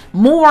learning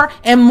more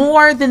and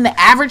more than the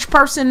average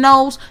person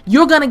knows,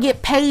 you're going to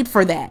get paid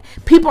for that.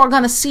 People are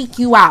going to seek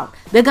you out.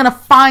 They're going to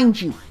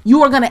find you.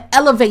 You are going to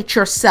elevate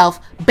yourself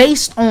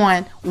based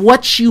on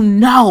what you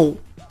know.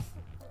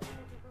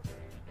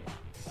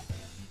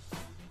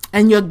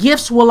 And your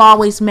gifts will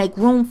always make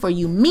room for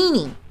you,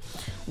 meaning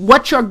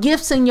what your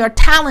gifts and your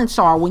talents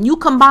are. When you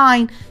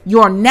combine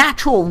your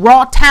natural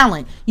raw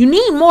talent, you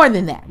need more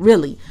than that,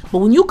 really. But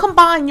when you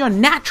combine your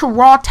natural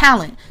raw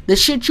talent, the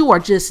shit you are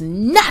just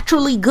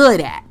naturally good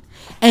at,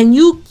 and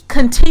you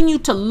continue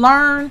to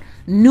learn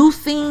new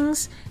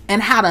things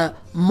and how to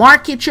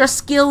market your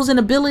skills and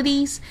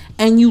abilities,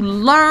 and you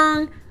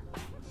learn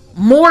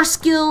more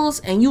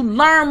skills and you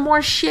learn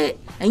more shit,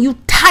 and you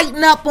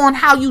tighten up on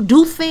how you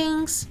do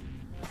things,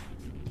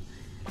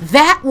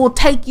 that will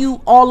take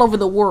you all over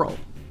the world.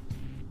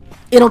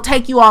 It'll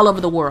take you all over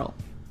the world.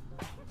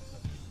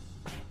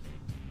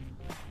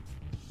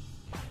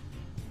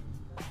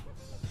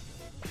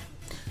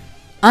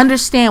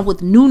 Understand,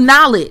 with new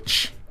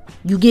knowledge,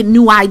 you get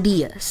new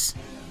ideas.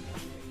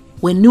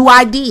 With new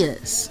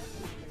ideas,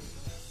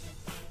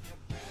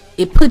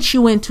 it puts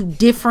you into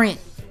different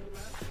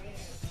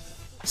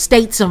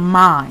states of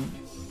mind,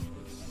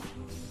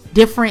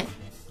 different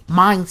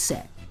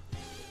mindset.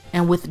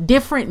 And with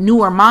different,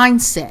 newer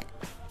mindset,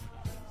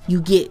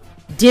 you get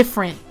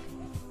different,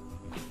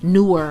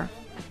 newer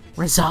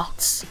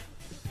results.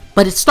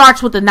 But it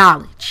starts with the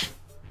knowledge.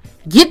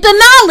 Get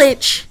the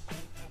knowledge.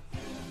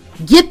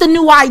 Get the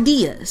new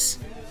ideas.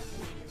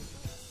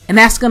 And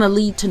that's going to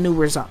lead to new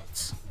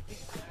results.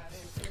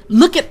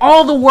 Look at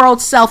all the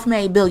world's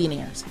self-made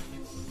billionaires.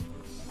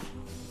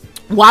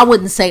 Well, I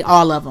wouldn't say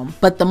all of them,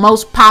 but the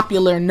most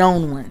popular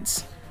known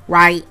ones,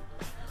 right?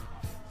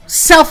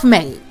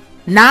 Self-made.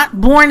 Not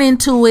born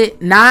into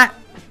it. Not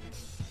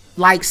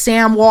like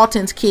Sam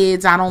Walton's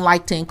kids. I don't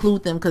like to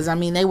include them because, I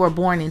mean, they were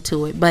born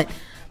into it. But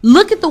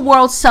look at the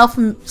world's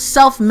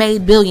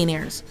self-made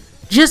billionaires.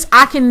 Just,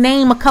 I can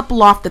name a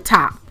couple off the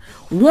top.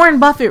 Warren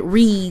Buffett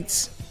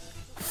reads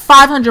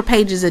 500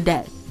 pages a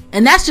day.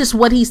 And that's just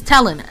what he's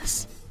telling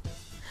us.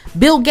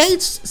 Bill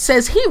Gates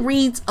says he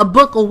reads a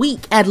book a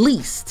week at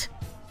least.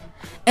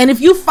 And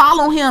if you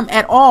follow him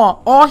at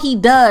all he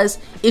does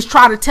is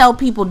try to tell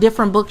people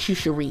different books you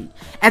should read.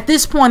 At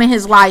this point in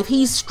his life,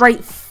 he's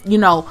straight,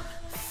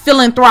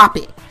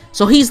 philanthropic.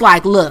 So he's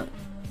like, look,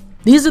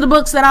 these are the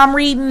books that I'm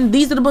reading.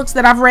 These are the books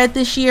that I've read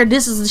this year.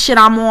 This is the shit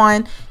I'm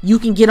on. You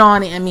can get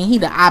on it. I mean,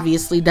 he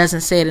obviously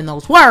doesn't say it in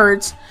those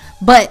words,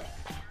 but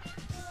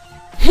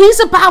he's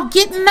about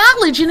getting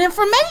knowledge and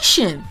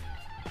information.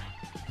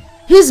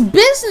 His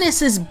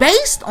business is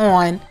based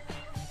on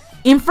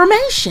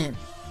information.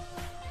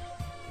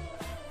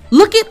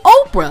 Look at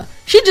Oprah.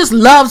 She just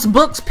loves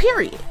books,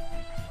 period.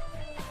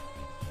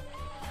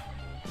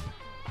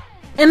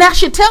 And that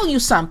should tell you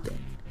something.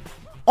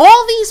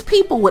 All these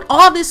people with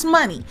all this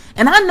money,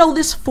 and I know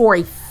this for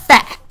a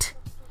fact.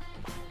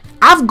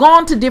 I've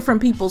gone to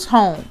different people's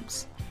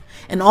homes.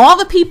 And all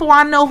the people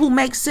I know who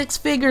make six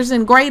figures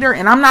and greater,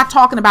 and I'm not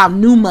talking about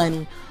new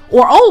money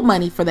or old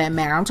money for that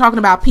matter. I'm talking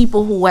about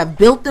people who have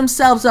built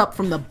themselves up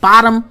from the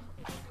bottom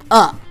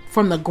up,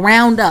 from the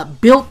ground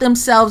up, built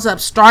themselves up,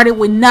 started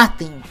with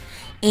nothing.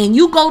 And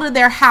you go to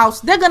their house,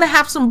 they're going to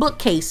have some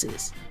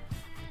bookcases.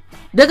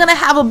 They're going to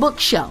have a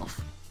bookshelf.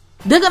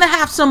 They're going to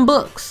have some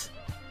books.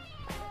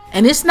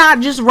 And it's not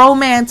just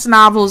romance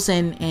novels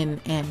and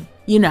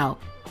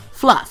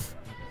fluff.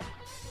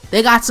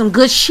 They got some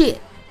good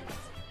shit.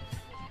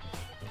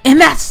 And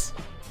that's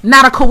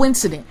not a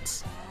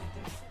coincidence.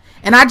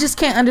 And I just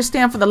can't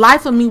understand for the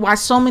life of me why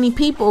so many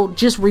people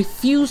just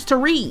refuse to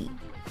read.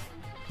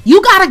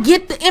 You got to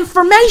get the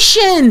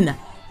information.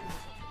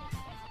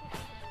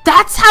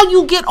 That's how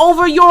you get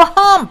over your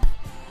hump.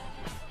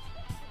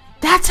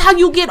 That's how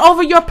you get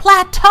over your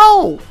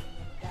plateau.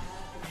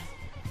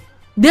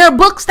 There are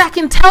books that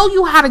can tell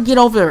you how to get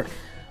over,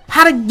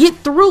 how to get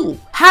through,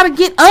 how to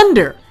get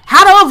under,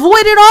 how to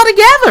avoid it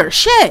altogether.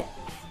 Shit.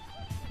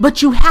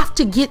 But you have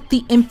to get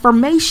the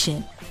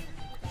information.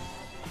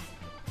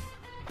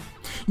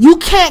 You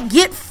can't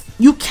get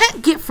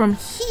from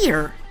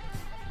here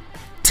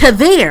to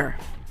there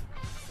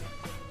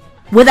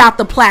without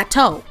the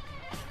plateau.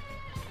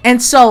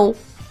 And so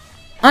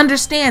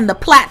understand the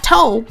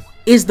plateau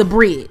is the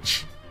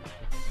bridge.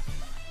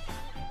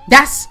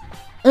 That's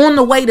on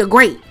the way to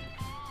great.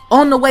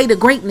 On the way to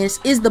greatness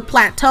is the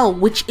plateau,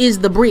 which is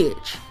the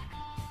bridge.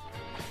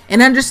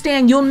 And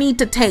understand you'll need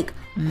to take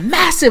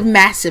massive,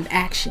 massive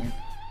action.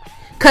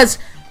 Because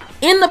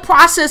in the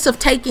process of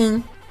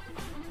taking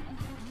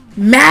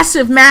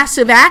massive,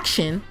 massive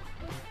action,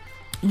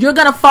 you're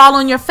going to fall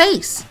on your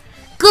face.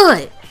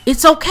 Good.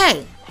 It's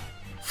okay.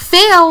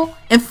 Fail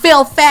and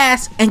fail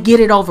fast and get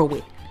it over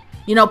with.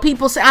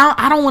 People say,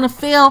 I don't want to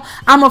fail.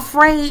 I'm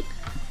afraid.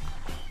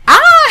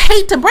 I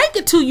hate to break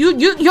it to you.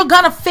 You're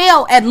going to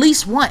fail at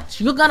least once.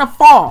 You're going to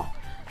fall.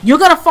 You're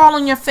going to fall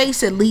on your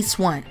face at least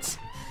once.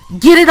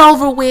 Get it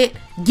over with.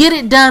 Get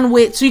it done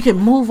with so you can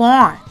move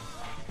on.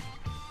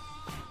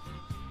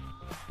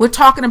 We're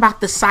talking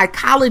about the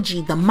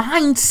psychology, the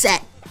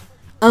mindset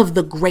of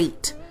the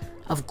great,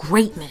 of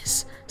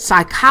greatness.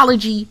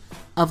 Psychology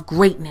of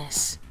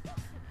greatness.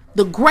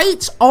 The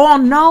greats all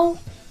know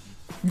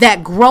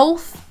that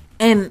growth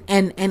and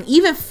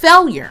even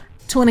failure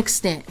to an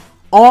extent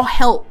all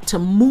help to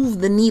move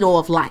the needle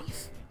of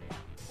life.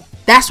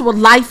 That's what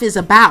life is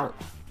about.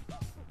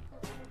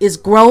 Is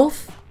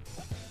growth,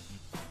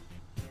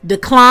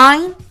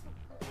 decline,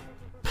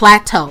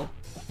 plateau.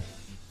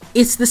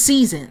 It's the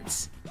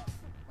seasons.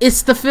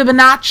 It's the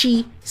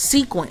Fibonacci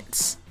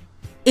sequence.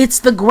 It's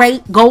the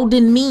great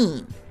golden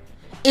mean.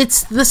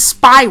 It's the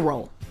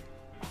spiral.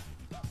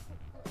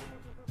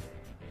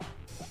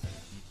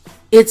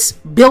 It's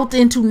built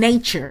into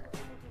nature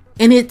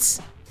and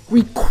it's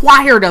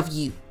required of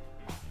you.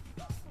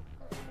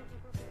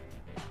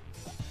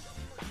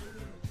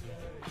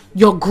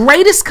 Your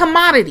greatest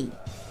commodity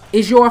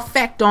is your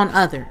effect on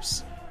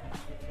others.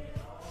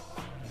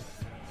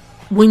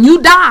 When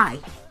you die,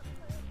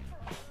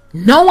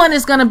 no one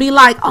is going to be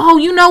like, oh,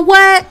 you know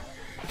what?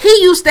 He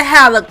used to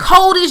have the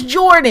coldest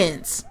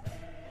Jordans.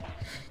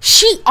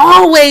 She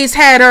always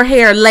had her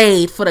hair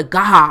laid for the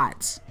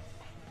gods.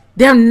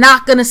 They're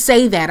not going to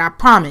say that, I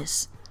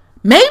promise.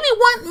 Maybe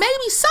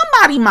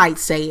somebody might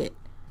say it.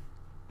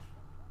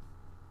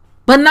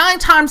 But 9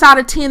 times out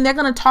of 10, they're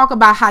going to talk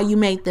about how you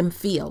made them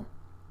feel.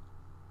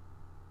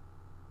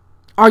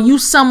 Are you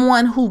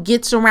someone who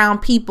gets around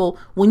people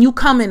when you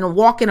come in and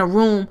walk in a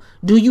room?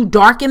 Do you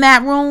darken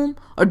that room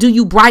or do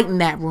you brighten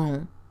that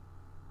room?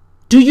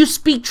 Do you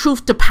speak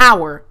truth to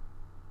power?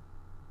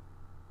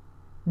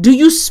 Do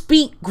you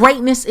speak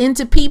greatness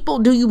into people?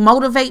 Do you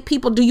motivate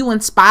people? Do you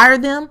inspire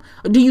them?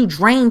 Or do you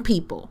drain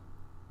people?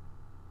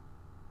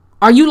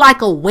 Are you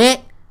like a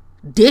wet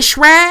dish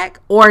rag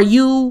or are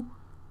you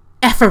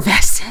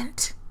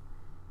effervescent?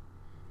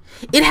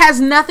 It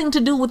has nothing to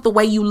do with the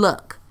way you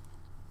look.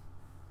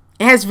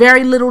 It has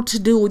very little to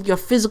do with your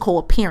physical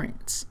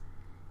appearance.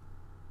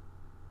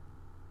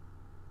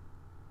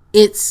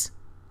 It's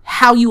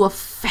how you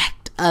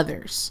affect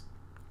others.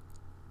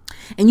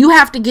 And you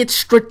have to get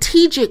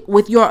strategic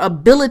with your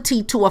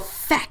ability to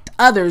affect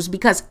others,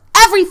 because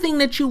everything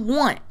that you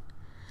want,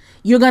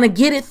 you're going to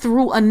get it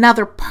through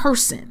another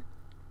person.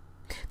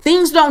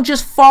 Things don't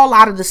just fall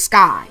out of the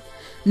sky.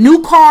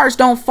 New cars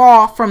don't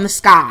fall from the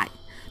sky.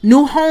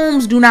 New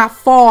homes do not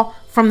fall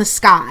from the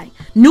sky.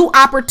 New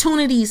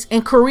opportunities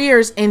and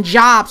careers and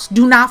jobs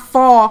do not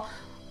fall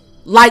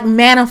like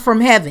manna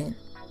from heaven.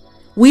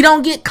 We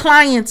don't get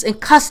clients and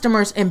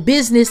customers and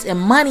business and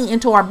money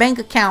into our bank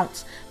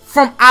accounts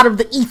from out of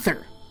the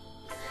ether.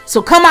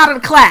 So come out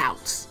of the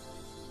clouds.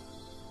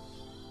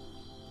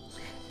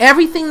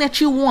 Everything that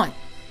you want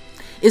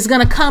is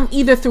going to come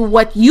either through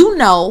what you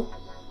know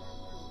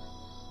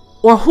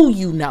or who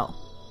you know.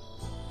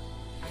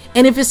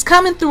 And if it's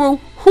coming through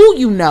who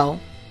you know,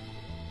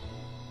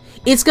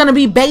 it's going to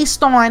be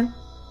based on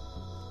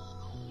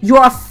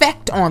your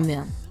effect on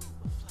them.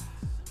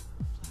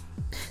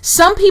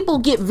 Some people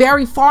get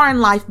very far in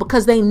life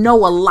because they know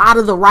a lot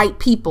of the right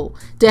people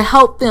to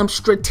help them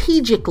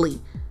strategically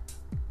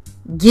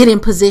get in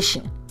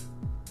position.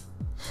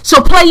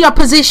 So play your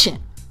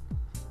position.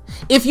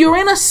 If you're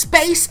in a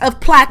space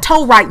of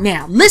plateau right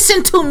now,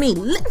 listen to me.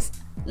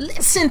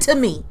 Listen to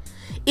me.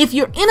 If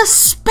you're in a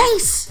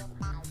space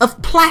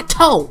of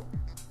plateau,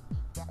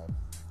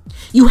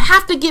 you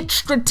have to get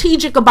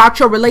strategic about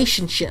your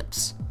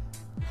relationships.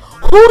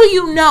 Who do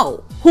you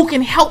know who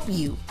can help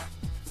you?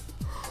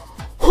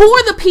 Who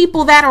are the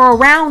people that are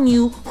around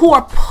you who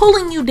are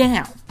pulling you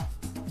down?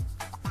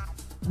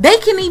 They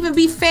can even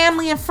be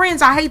family and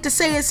friends. I hate to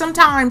say it,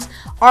 sometimes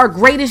our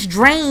greatest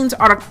drains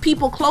are the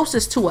people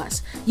closest to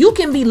us. You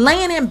can be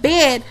laying in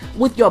bed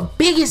with your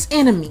biggest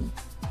enemy,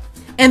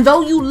 and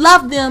though you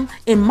love them,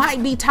 it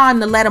might be time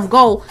to let them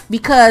go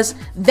because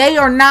they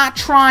are not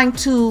trying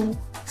to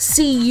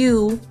see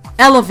you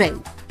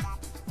elevate,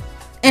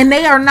 and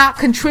they are not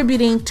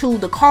contributing to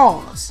the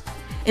cause.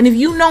 And if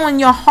you know in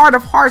your heart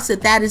of hearts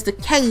that that is the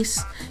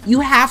case, you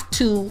have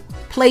to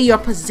play your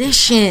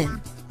position.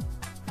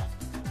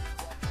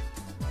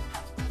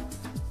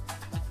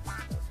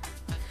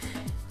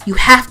 You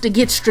have to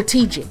get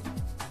strategic.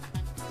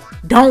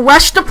 Don't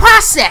rush the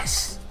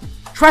process.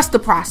 Trust the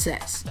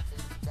process.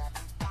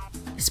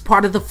 It's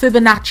part of the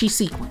Fibonacci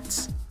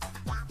sequence.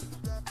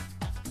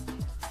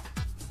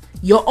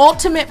 Your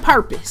ultimate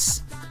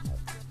purpose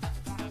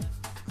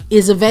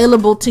is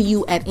available to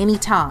you at any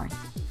time.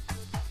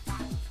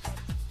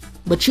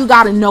 But you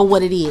got to know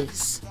what it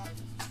is.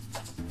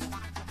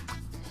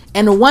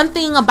 And the one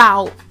thing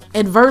about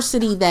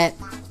adversity that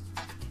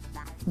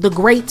the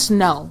greats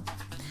know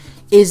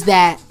is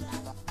that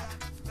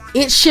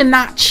it should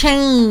not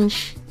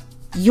change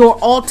your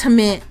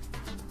ultimate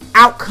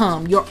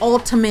outcome, your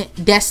ultimate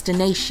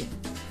destination.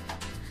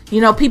 You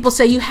know, people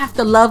say you have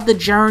to love the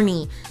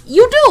journey.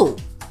 You do.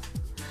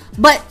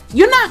 But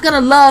you're not going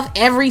to love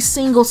every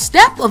single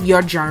step of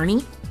your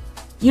journey.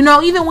 You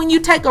know, even when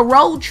you take a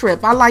road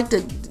trip, I like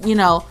to, you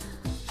know,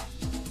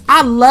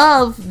 I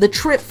love the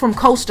trip from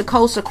coast to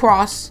coast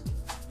across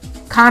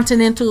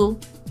continental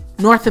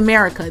North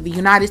America, the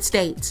United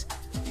States.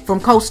 From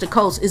coast to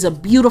coast is a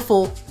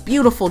beautiful,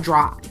 beautiful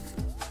drive.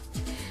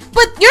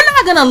 But you're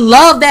not going to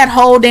love that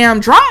whole damn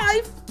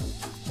drive.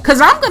 Because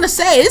I'm going to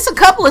say it's a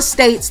couple of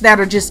states that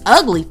are just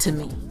ugly to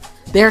me.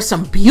 There are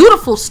some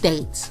beautiful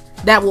states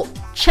that will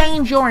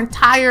change your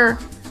entire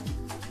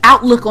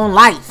outlook on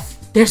life.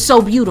 They're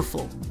so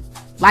beautiful.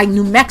 Like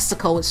New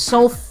Mexico is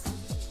so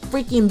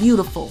freaking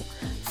beautiful.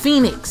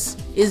 Phoenix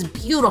is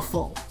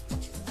beautiful.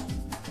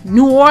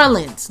 New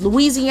Orleans,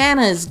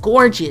 Louisiana is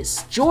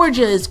gorgeous.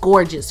 Georgia is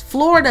gorgeous.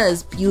 Florida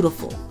is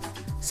beautiful.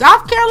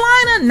 South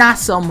Carolina, not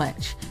so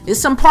much. There's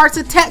some parts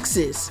of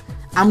Texas,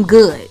 I'm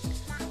good.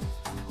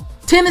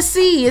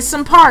 Tennessee is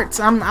some parts,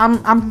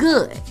 I'm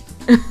good.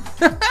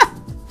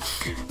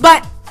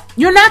 But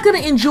you're not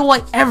going to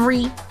enjoy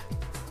every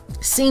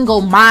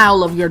single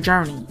mile of your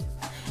journey.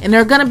 And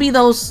there are going to be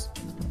those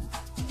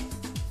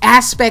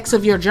aspects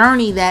of your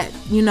journey that,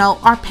 you know,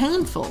 are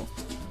painful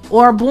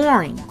or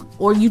boring,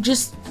 or you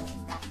just,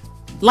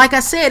 like I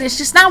said, it's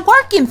just not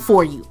working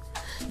for you.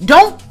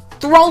 Don't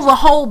throw the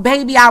whole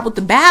baby out with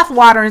the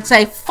bathwater and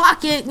say,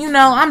 fuck it, you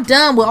know, I'm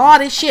done with all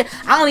this shit.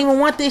 I don't even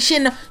want this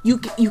shit. You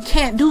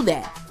can't do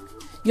that.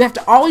 You have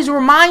to always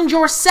remind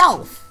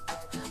yourself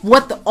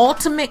what the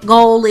ultimate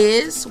goal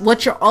is,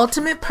 what your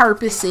ultimate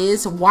purpose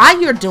is, why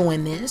you're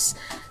doing this.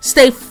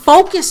 Stay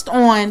focused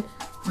on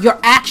your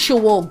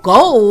actual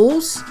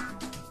goals.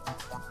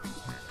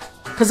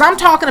 Because I'm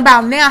talking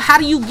about now, how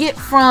do you get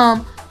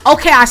from,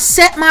 okay, I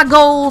set my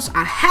goals,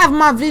 I have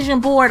my vision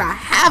board, I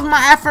have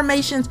my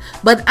affirmations,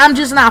 but I'm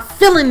just not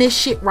feeling this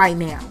shit right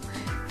now,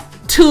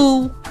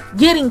 to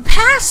getting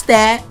past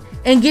that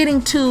and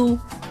getting to,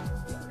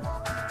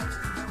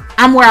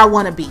 I'm where I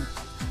want to be.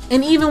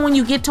 And even when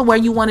you get to where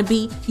you want to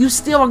be, you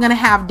still are going to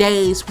have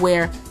days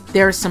where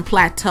there's some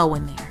plateau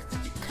in there.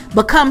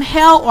 Become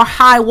hell or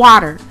high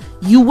water,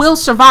 you will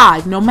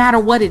survive no matter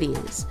what it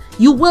is.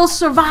 You will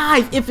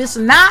survive if it's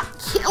not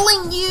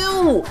killing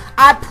you.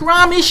 I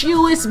promise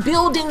you, it's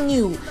building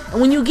you.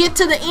 And when you get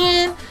to the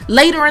end,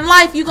 later in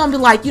life, you're going to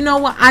be like, you know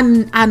what?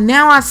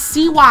 Now I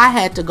see why I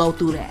had to go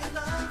through that.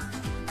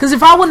 Because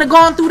if I wouldn't have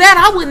gone through that,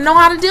 I wouldn't know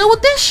how to deal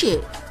with this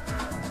shit.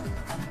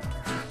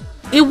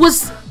 It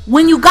was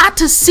when you got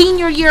to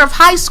senior year of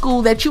high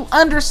school that you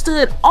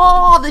understood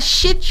all the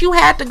shit you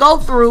had to go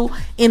through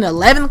in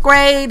 11th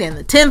grade and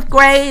the 10th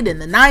grade and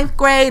the 9th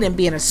grade, and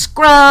being a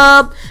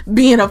scrub,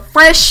 being a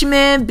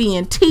freshman,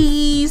 being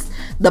teased,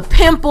 the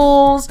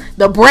pimples,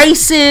 the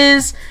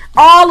braces,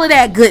 all of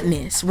that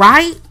goodness,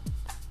 right?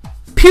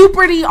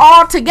 Puberty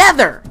all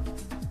together.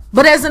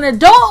 But as an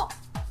adult,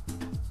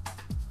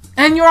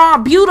 and you're all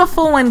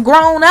beautiful and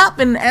grown up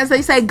and, as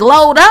they say,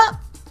 glowed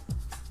up,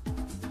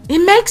 it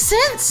makes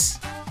sense.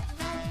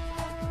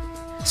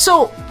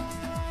 So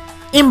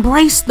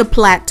embrace the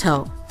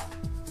plateau.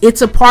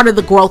 It's a part of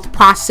the growth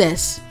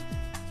process.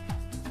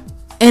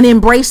 And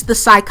embrace the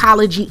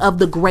psychology of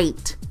the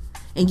great.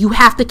 And you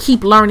have to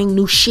keep learning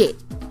new shit.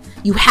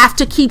 You have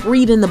to keep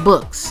reading the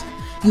books.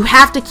 You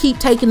have to keep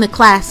taking the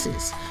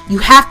classes. You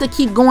have to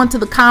keep going to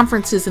the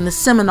conferences and the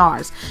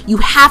seminars. You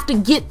have to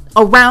get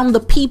around the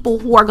people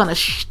who are going to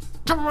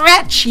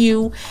stretch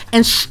you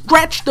and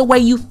stretch the way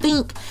you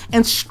think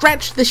and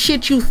stretch the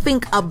shit you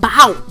think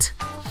about.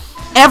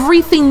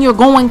 Everything you're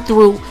going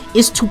through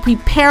is to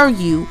prepare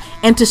you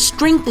and to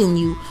strengthen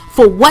you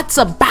for what's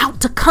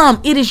about to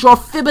come. It is your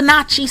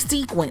Fibonacci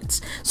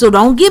sequence. So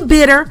don't get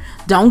bitter.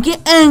 Don't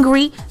get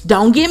angry.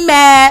 Don't get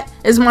mad.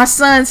 As my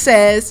son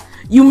says,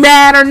 you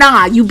mad or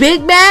nah? You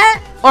big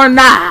mad or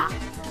nah?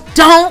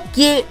 Don't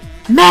get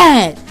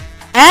mad.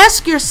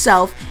 Ask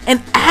yourself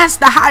and ask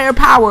the higher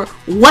power,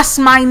 what's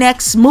my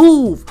next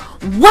move?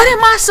 What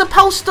am I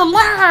supposed to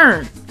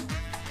learn?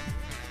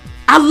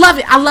 I love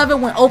it. I love it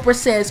when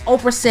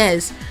Oprah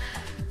says,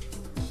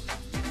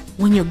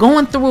 when you're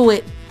going through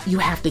it, you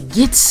have to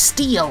get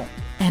still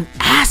and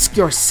ask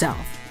yourself,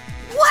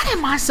 what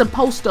am I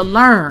supposed to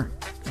learn?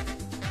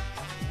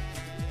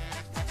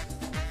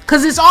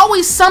 Because there's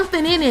always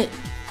something in it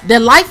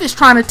that life is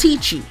trying to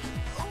teach you.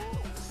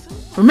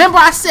 Remember,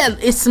 I said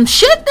it's some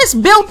shit that's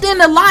built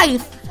into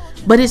life,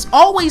 but it's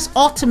always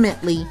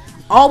ultimately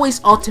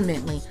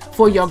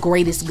for your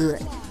greatest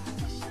good.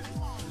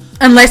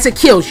 Unless it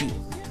kills you.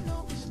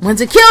 Once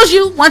it kills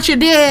you, once you're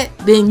dead,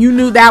 then you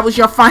knew that was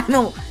your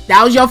final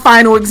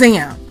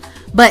exam.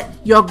 But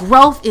your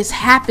growth is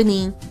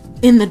happening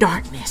in the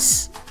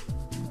darkness.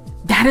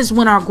 That is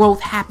when our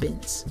growth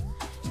happens.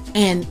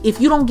 And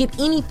if you don't get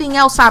anything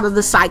else out of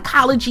the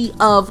psychology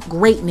of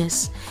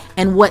greatness,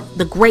 and what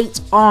the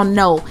greats all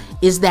know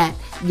is that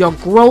your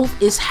growth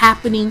is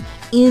happening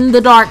in the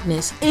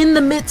darkness, in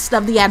the midst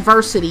of the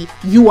adversity,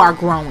 you are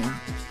growing.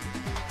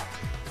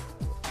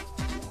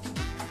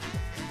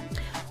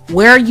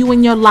 Where are you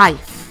in your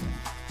life,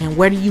 and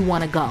where do you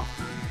want to go?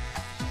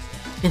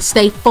 And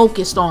stay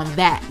focused on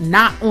that,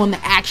 not on the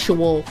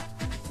actual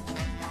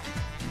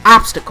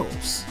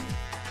obstacles.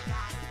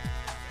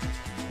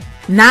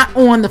 Not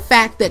on the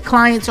fact that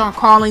clients aren't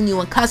calling you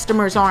and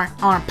customers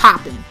aren't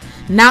popping.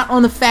 Not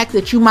on the fact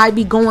that you might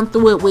be going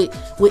through it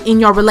in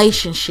your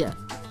relationship.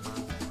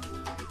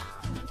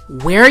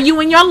 Where are you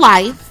in your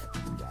life?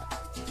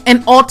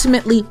 And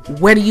ultimately,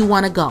 where do you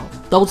want to go?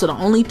 Those are the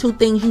only two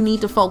things you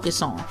need to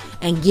focus on.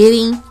 And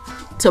getting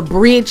to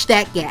bridge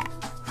that gap.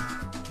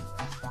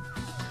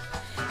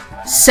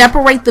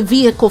 Separate the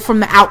vehicle from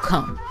the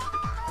outcome.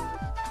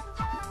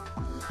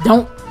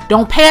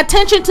 Don't pay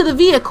attention to the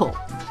vehicle.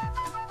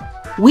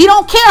 We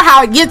don't care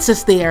how it gets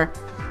us there,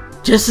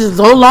 just as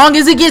long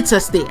as it gets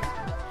us there.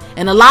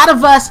 And a lot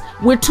of us,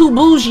 we're too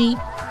bougie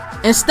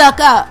and stuck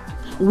up.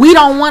 We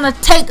don't want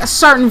to take a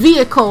certain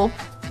vehicle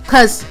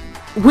because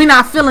we're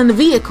not feeling the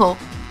vehicle,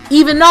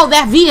 even though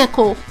that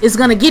vehicle is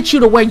going to get you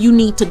to where you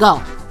need to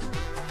go.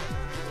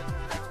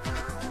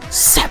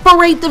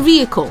 Separate the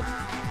vehicle.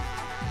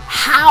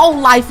 How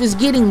life is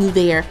getting you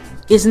there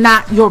is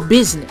not your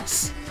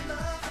business.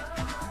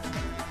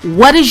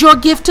 What is your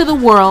gift to the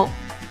world?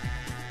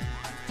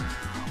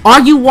 Are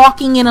you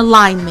walking in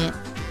alignment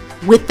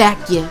with that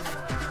gift?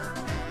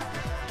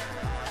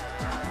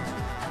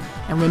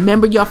 And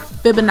remember your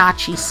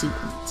Fibonacci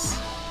sequence.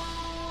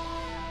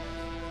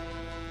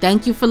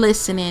 Thank you for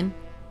listening.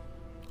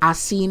 I'll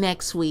see you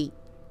next week.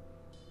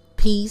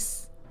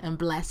 Peace and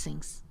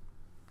blessings.